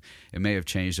concept, and it may have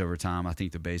changed over time. I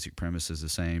think the basic premise is the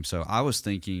same. So I was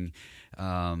thinking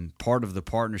part of the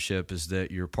partnership is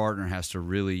that your partner has to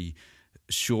really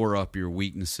shore up your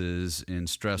weaknesses in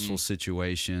stressful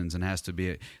situations, and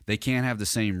they can't have the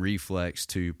same reflex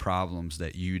to problems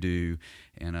that you do.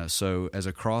 And so as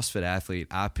a CrossFit athlete,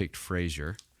 I picked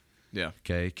Frazier. Yeah.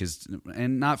 Okay.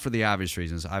 And not for the obvious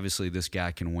reasons. Obviously, this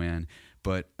guy can win,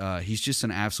 but he's just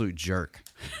an absolute jerk,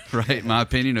 right? My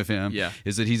opinion of him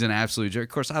is that he's an absolute jerk.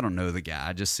 Of course, I don't know the guy.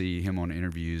 I just see him on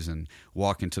interviews and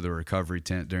walk into the recovery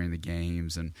tent during the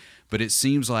games. But it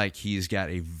seems like he's got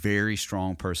a very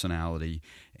strong personality,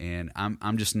 and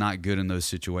I'm just not good in those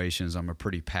situations. I'm a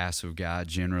pretty passive guy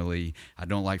generally. I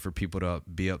don't like for people to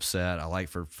be upset. I like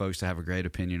for folks to have a great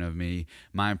opinion of me.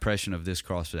 My impression of this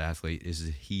CrossFit athlete is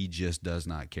that he just does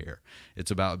not care.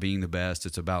 It's about being the best.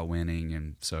 It's about winning.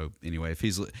 And so anyway,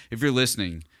 if you're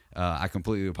listening, I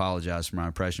completely apologize for my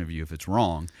impression of you if it's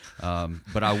wrong.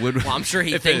 But I would. Well, I'm sure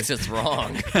he thinks it's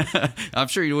wrong. I'm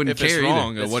sure he wouldn't care. If it's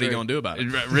wrong, either. What are you going to do about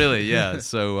it? Really, yeah.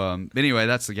 So anyway,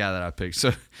 that's the guy that I picked.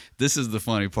 So this is the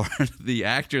funny part. The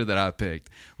actor that I picked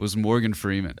was Morgan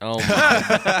Freeman. Oh my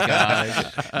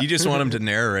gosh! You just want him to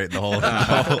narrate the whole.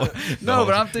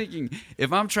 But I'm thinking,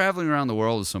 if I'm traveling around the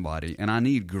world with somebody and I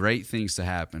need great things to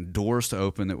happen, doors to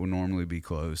open that would normally be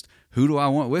closed, who do I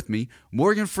want with me?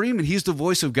 Morgan Freeman. He's the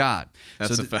voice of God.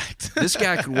 That's a fact. This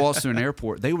guy could waltz through an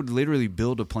airport. They would literally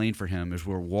build a plane for him as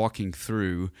we're walking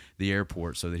through the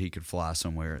airport so that he could fly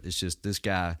somewhere. It's just this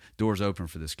guy, doors open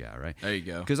for this guy, right? There you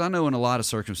go. Because I know in a lot of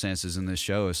circumstances in this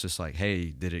show, it's just like, hey,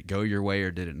 did it go your way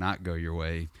or did it not go your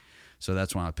way? So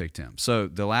that's why I picked him. So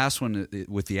the last one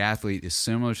with the athlete is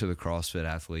similar to the CrossFit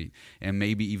athlete, and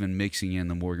maybe even mixing in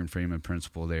the Morgan Freeman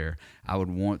principle there. I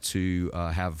would want to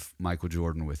have Michael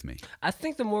Jordan with me. I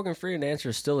think the Morgan Freeman answer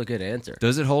is still a good answer.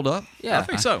 Does it hold up? Yeah, I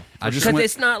think so. Because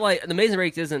it's not like the Amazing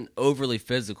Race isn't overly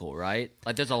physical, right?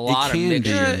 Like there's a lot of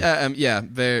mixture.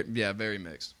 Very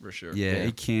mixed for sure. Yeah,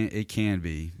 it can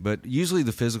be, but usually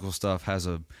the physical stuff has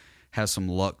some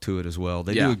luck to it as well.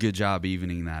 They do a good job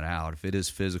evening that out. If it is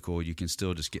physical, you can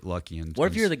still just get lucky. What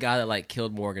if you're the guy that like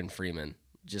killed Morgan Freeman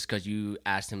just because you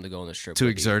asked him to go on the strip to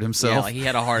exert himself? Yeah, like he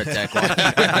had a heart attack.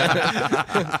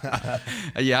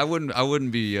 Yeah, I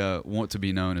wouldn't be want to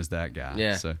be known as that guy.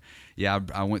 Yeah. So yeah,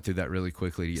 I went through that really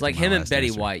quickly. To it's get like to my him and last Betty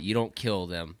answer. White. You don't kill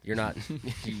them. You're not.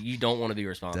 You don't want to be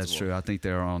responsible. That's true. I think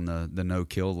they're on the no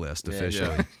kill list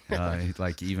officially.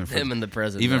 Like even for him and the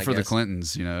president, even for the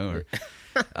Clintons, you know. Or,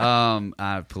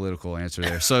 political answer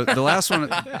there. So the last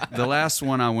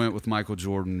one I went with Michael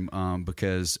Jordan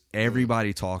because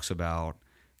everybody talks about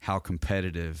how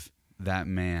competitive that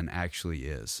man actually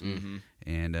is. Mm-hmm.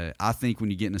 And I think when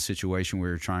you get in a situation where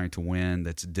you're trying to win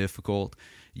that's difficult,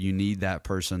 you need that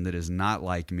person that is not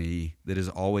like me, that is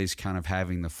always kind of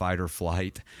having the fight or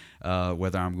flight,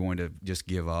 whether I'm going to just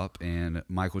give up. And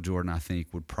Michael Jordan, I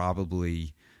think, would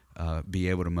probably be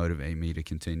able to motivate me to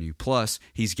continue. Plus,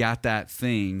 he's got that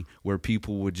thing where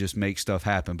people would just make stuff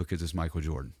happen because it's Michael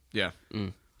Jordan. Yeah.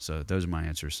 So those are my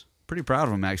answers. Pretty proud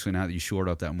of him, actually, now that you shored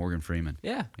up that Morgan Freeman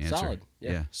answer. Solid.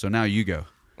 Yeah. So now you go.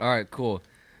 All right, cool.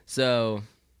 So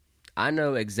I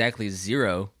know exactly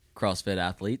 0 CrossFit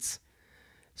athletes.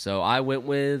 So I went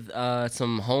with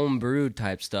some home brewed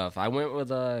type stuff. I went with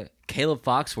Caleb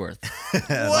Foxworth.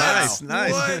 Nice.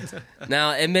 What?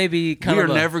 Now, it may be kind You're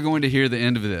of never going to hear the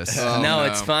end of this. No,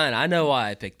 it's fine. I know why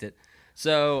I picked it.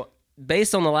 So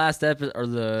based on the last episode, or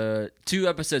the 2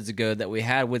 episodes ago that we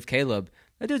had with Caleb,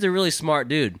 that dude's a really smart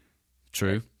dude.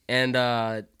 True. And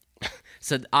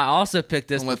so I also picked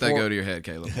this. Don't let that go to your head,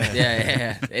 Caleb.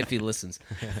 Yeah, if he listens.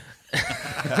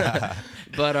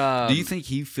 But do you think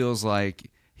he feels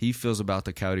about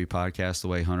the Coyote podcast the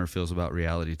way Hunter feels about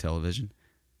reality television?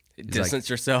 Distance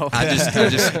yourself. I just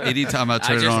anytime I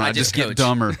turn it on, I just get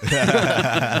dumber.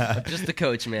 Just the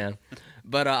coach, man.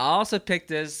 But I also picked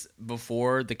this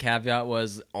before the caveat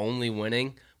was only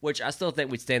winning, which I still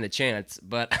think we'd stand a chance.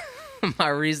 But my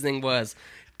reasoning was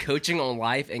coaching on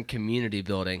life and community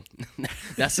building.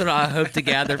 That's what I hope to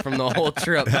gather from the whole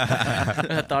trip.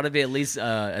 I thought it'd be at least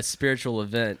a spiritual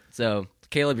event. So,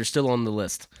 Caleb, you're still on the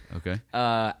list. Okay.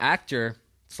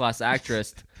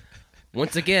 Actor/actress.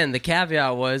 Once again, the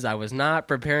caveat was I was not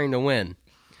preparing to win.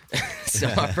 So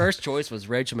my first choice was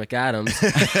Rachel McAdams.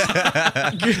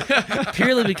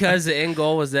 Purely because the end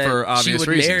goal was that she would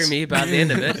marry me by the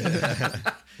end of it.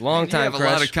 Long time You have crush.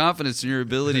 a lot of confidence in your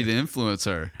ability to influence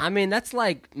her. I mean, that's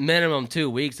like minimum 2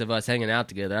 weeks of us hanging out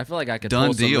together. I feel like I could Done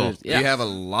pull some deal. moves. Do you have a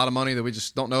lot of money that we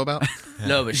just don't know about?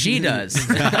 No, but she does.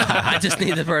 I just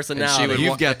need the personality.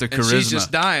 You've got the And she's charisma.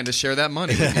 just dying to share that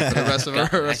money with you for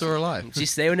the rest of her life.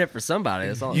 She's saving it for somebody.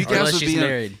 That's all. You guys Unless would she's be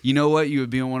married. you know what? You would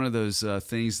be on one of those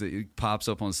things that pops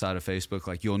up on the side of Facebook,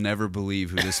 like you'll never believe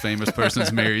who this famous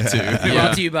person's married to.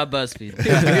 Brought to you by BuzzFeed.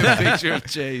 A picture of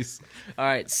Chase. All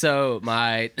right, so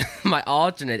my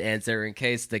alternate answer, in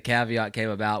case the caveat came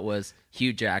about, was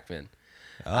Hugh Jackman.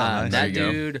 nice. That There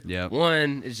you dude, go. Yep.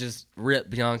 one, is just ripped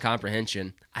beyond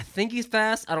comprehension. I think he's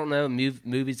fast. I don't know.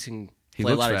 Movies can play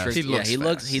a looks lot of fast. tricks. He looks he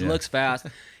looks. fast. He looks fast.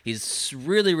 He's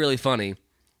really, really funny.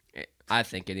 I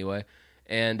think anyway,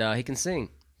 and he can sing.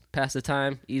 Pass the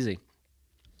time easy.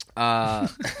 I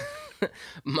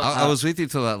was with you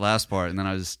till that last part, and then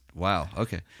I was wow.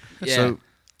 Okay, Yeah. so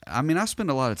I mean, I spend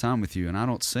a lot of time with you, and I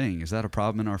don't sing. Is that a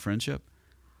problem in our friendship?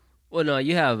 Well, no,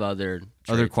 you have other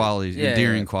traits. Qualities, Yeah,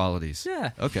 endearing yeah. qualities.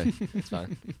 Yeah. Okay. It's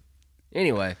fine.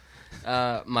 Anyway,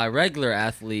 my regular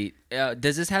athlete.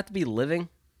 Does this have to be living?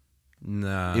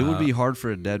 Nah. It would be hard for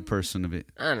a dead person to be.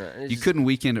 I don't know. It's You just- couldn't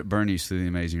weekend at Bernie's through the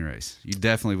Amazing Race. You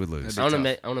definitely would lose. I want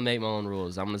to make my own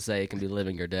rules. I'm going to say it can be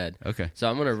living or dead. Okay. So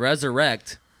I'm going to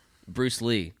resurrect Bruce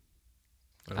Lee.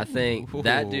 I think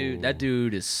that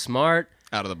dude is smart,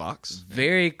 Out of the box.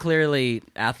 very clearly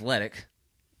athletic,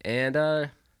 and I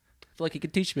feel like he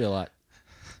could teach me a lot.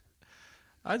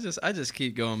 I just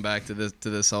keep going back to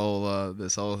this whole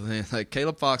thing. Like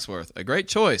Caleb Foxworth, a great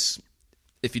choice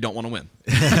if you don't want to win.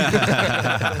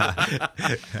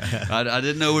 I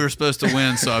didn't know we were supposed to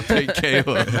win, so I picked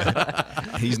Caleb.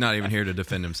 He's not even here to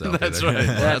defend himself. That's either. right.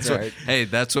 That's What, right. hey,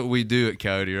 that's what we do at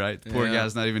Coyote, right? The poor Yeah.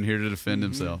 guy's not even here to defend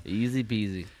himself. Easy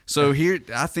peasy. So here,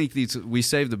 I think we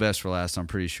saved the best for last. I'm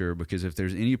pretty sure, because if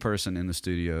there's any person in the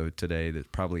studio today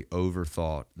that probably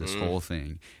overthought this whole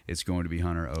thing, it's going to be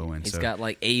Hunter Owen. He's So got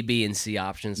like A, B, and C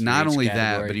options. For not each only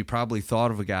category. that, but he probably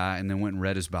thought of a guy and then went and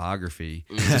read his biography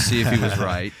to see if he was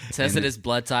right. tested his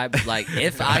blood type. Like,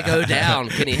 if I go down,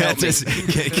 can he help me? Just-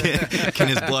 can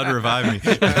his blood revive me?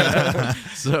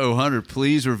 So Hunter,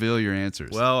 please reveal your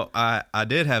answers. Well, I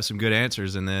did have some good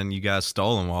answers, and then you guys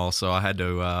stole them all, so I had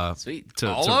to Sweet.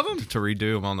 All of them? to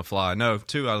redo them on the fly. No,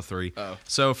 2 out of 3. Oh.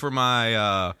 So for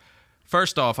my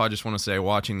first off, I just want to say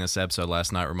watching this episode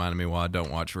last night reminded me why I don't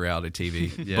watch reality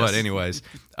TV. Yes. But anyways,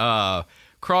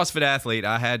 CrossFit athlete,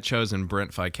 I had chosen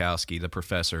Brent Fikowski, the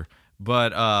professor,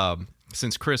 but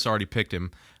since Chris already picked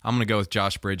him, I'm going to go with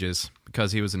Josh Bridges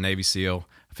because he was a Navy SEAL.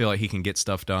 I feel like he can get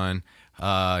stuff done.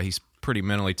 He's pretty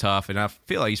mentally tough, and I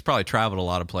feel like he's probably traveled a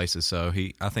lot of places. So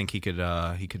I think he could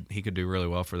do really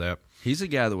well for that. He's a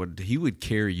guy that would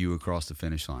carry you across the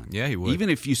finish line. Yeah, he would. Even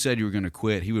if you said you were going to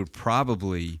quit, he would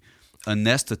probably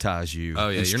anesthetize you Oh,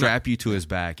 yeah, and you're strap you to his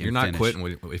back. And You're not finish.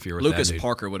 quitting if you're with Lucas that dude.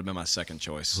 Parker would have been my second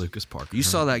choice. Lucas Parker. You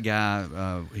saw that guy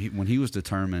when he was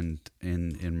determined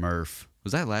in Murph.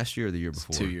 Was that last year or the year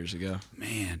before? 2 years ago.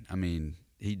 Man, I mean,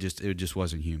 it just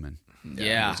wasn't human.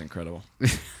 Yeah. It was incredible.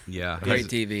 Yeah, Great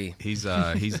TV.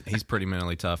 He's pretty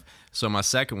mentally tough. So my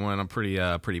second one, I'm pretty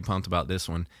pumped about this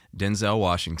one. Denzel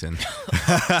Washington.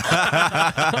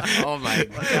 Oh my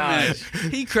gosh.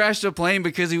 He crashed a plane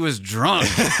because he was drunk.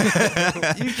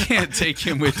 You can't take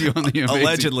him with you on the Amazing.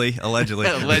 allegedly.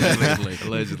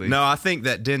 Allegedly. No, I think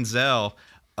that Denzel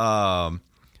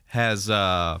has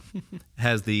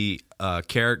the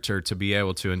character to be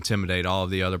able to intimidate all of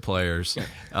the other players.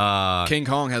 King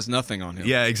Kong has nothing on him.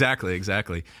 Yeah, exactly.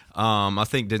 I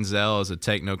think Denzel is a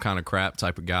take no kind of crap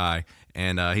type of guy,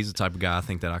 and he's the type of guy I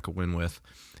think that I could win with.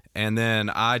 And then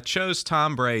I chose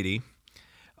Tom Brady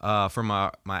for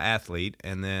my athlete,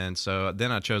 and then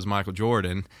I chose Michael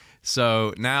Jordan.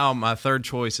 So now my third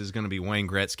choice is going to be Wayne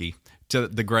Gretzky,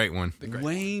 the great one.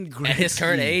 Wayne Gretzky. At his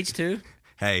current age too.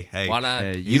 Hey, Why not?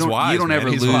 Hey, He's you wise, don't man. ever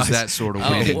He's lose wise. that sort of Oh,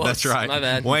 win. whoops. That's right. My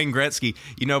bad. Wayne Gretzky.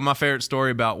 You know, my favorite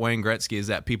story about Wayne Gretzky is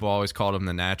that people always called him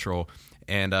the natural.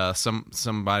 And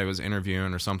somebody was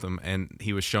interviewing or something, and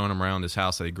he was showing him around his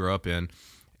house that he grew up in.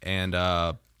 And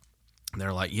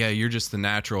they're like, yeah, you're just the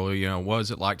natural. You know, what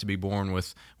is it like to be born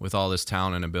with all this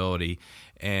talent and ability?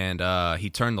 And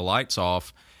he turned the lights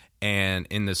off, and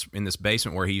in this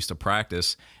basement where he used to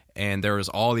practice, and there was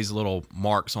all these little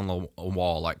marks on the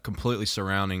wall, like completely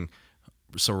surrounding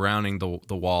the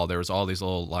wall. There was all these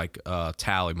little like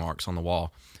tally marks on the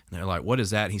wall. And they're like, what is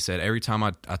that? He said, every time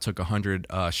I took 100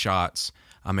 shots,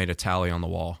 I made a tally on the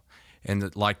wall. And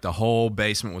the whole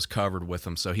basement was covered with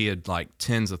them. So he had like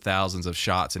tens of thousands of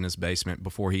shots in his basement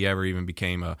before he ever even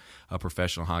became a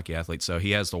professional hockey athlete. So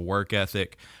he has the work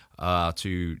ethic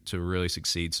to really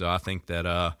succeed. So I think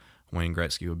that Wayne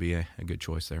Gretzky would be a good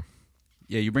choice there.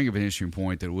 Yeah, you bring up an interesting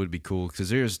point that would be cool because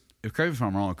there's, correct me if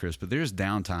I'm wrong, Chris, but there's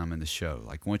downtime in the show.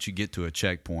 Like once you get to a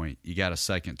checkpoint, you got a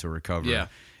second to recover. Yeah.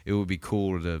 It would be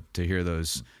cool to hear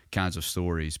those kinds of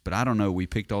stories. But I don't know. We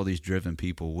picked all these driven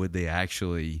people. Would they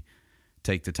actually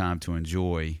take the time to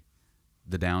enjoy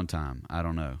the downtime? I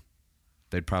don't know.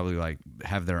 They'd probably like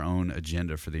have their own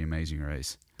agenda for the Amazing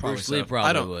Race. Bruce Lee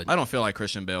probably would. I don't feel like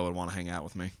Christian Bale would want to hang out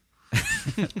with me.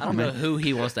 I don't know who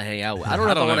he wants to hang out with. I don't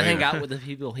know if I want to hang out with the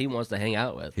people he wants to hang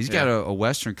out with. He's got a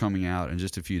Western coming out in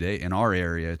just a few days in our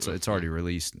area. It's already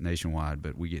released nationwide,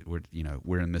 but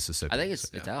we're in Mississippi. I think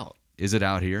it's out. Is it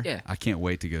out here? Yeah. I can't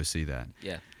wait to go see that.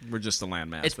 Yeah. We're just a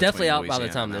landmass. It's definitely out between by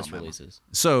the time Louisiana and this Alabama. releases.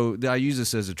 So I use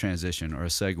this as a transition or a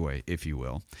segue, if you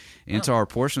will, into our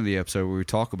portion of the episode where we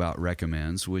talk about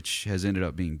recommends, which has ended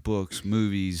up being books,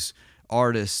 movies,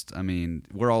 artists. I mean,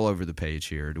 we're all over the page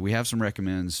here. Do we have some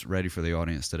recommends ready for the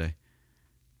audience today?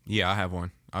 Yeah, I have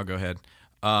one. I'll go ahead.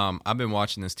 I've been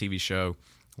watching this TV show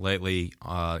lately.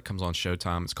 It comes on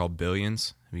Showtime. It's called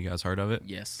Billions. Have you guys heard of it?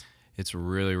 Yes. It's a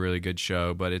really, really good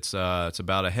show, but it's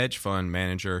about a hedge fund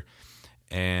manager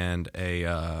and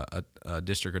a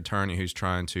district attorney who's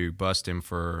trying to bust him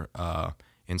for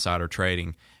insider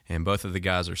trading. And both of the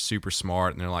guys are super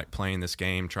smart, and they're like playing this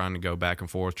game, trying to go back and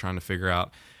forth, trying to figure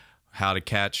out how to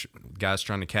catch guys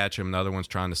trying to catch him. The other one's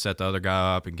trying to set the other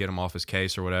guy up and get him off his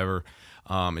case or whatever.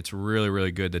 It's really,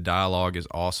 really good. The dialogue is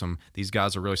awesome. These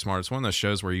guys are really smart. It's one of those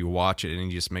shows where you watch it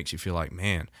and it just makes you feel like,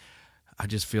 man, I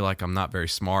just feel like I'm not very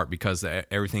smart because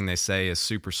everything they say is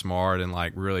super smart and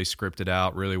like really scripted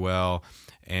out really well.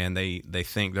 And they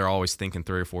think they're always thinking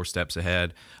 3 or 4 steps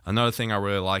ahead. Another thing I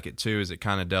really like it too is it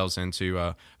kind of delves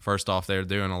into first off, they're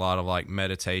doing a lot of like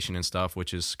meditation and stuff,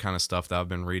 which is kind of stuff that I've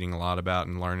been reading a lot about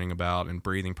and learning about, and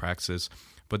breathing practices.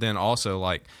 But then also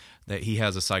like that he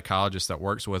has a psychologist that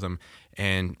works with him,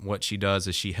 and what she does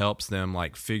is she helps them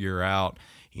like figure out,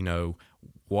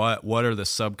 what are the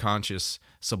subconscious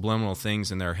subliminal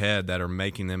things in their head that are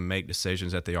making them make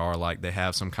decisions that they are, like they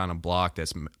have some kind of block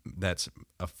that's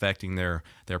affecting their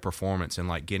performance, and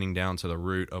like getting down to the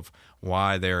root of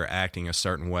why they're acting a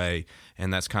certain way.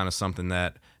 And that's kind of something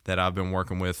that I've been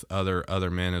working with other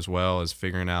men as well, is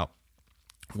figuring out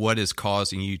what is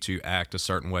causing you to act a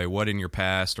certain way, what in your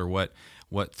past or what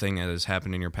thing that has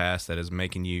happened in your past that is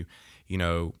making you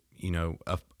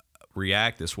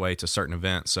react this way to certain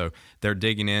events. So they're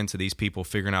digging into these people,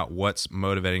 figuring out what's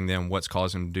motivating them, what's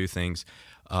causing them to do things,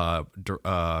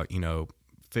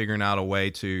 figuring out a way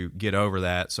to get over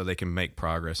that so they can make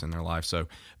progress in their life. So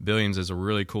Billions is a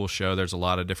really cool show. There's a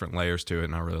lot of different layers to it,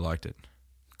 and I really liked it.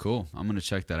 Cool. I'm going to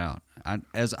check that out. I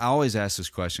always ask this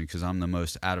question because I'm the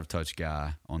most out of touch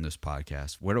guy on this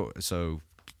podcast. So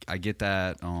I get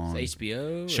that on It's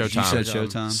HBO? Showtime. You said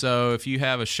Showtime? So if you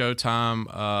have a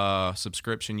Showtime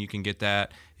subscription, you can get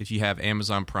that. If you have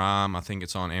Amazon Prime, I think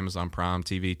it's on Amazon Prime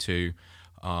TV too.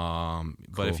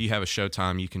 But if you have a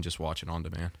Showtime, you can just watch it on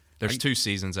demand. There's 2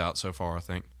 seasons out so far, I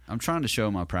think. I'm trying to show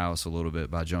my prowess a little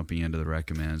bit by jumping into the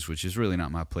recommends, which is really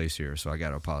not my place here, so I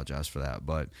got to apologize for that.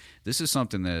 But this is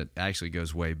something that actually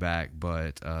goes way back.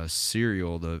 But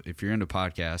Serial, if you're into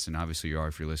podcasts, and obviously you are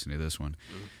if you're listening to this one,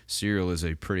 Serial is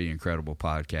a pretty incredible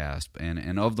podcast.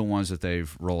 And of the ones that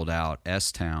they've rolled out,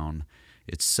 S-Town,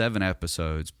 it's 7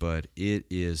 episodes, but it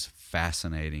is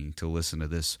fascinating to listen to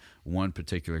this one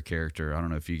particular character. I don't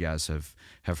know if you guys have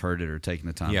heard it or taken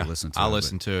the time to listen to it. I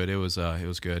listened to it. It was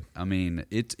good. I mean,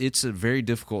 it's a very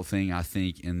difficult thing, I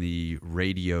think, in the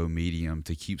radio medium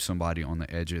to keep somebody on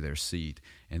the edge of their seat.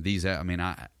 And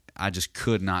I just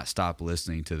could not stop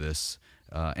listening to this.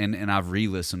 And I've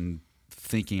re-listened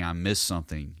thinking I missed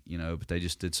something, but they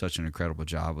just did such an incredible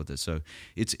job with it. So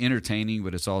it's entertaining,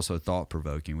 but it's also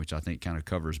thought-provoking, which I think kind of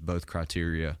covers both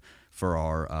criteria for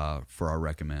our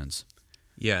recommends.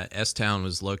 Yeah, S-Town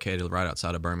was located right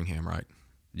outside of Birmingham, right?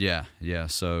 Yeah.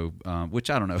 So, which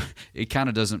I don't know, it kind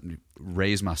of doesn't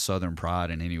raise my Southern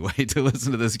pride in any way to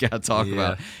listen to this guy talk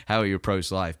about how he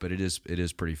approached life, but it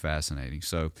is pretty fascinating.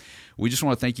 So, we just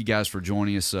want to thank you guys for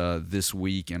joining us this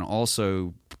week, and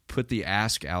also put the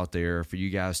ask out there for you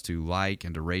guys to like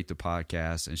and to rate the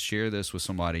podcast and share this with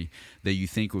somebody that you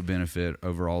think would benefit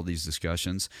over all these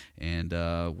discussions. And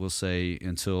we'll say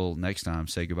until next time,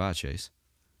 say goodbye, Chase.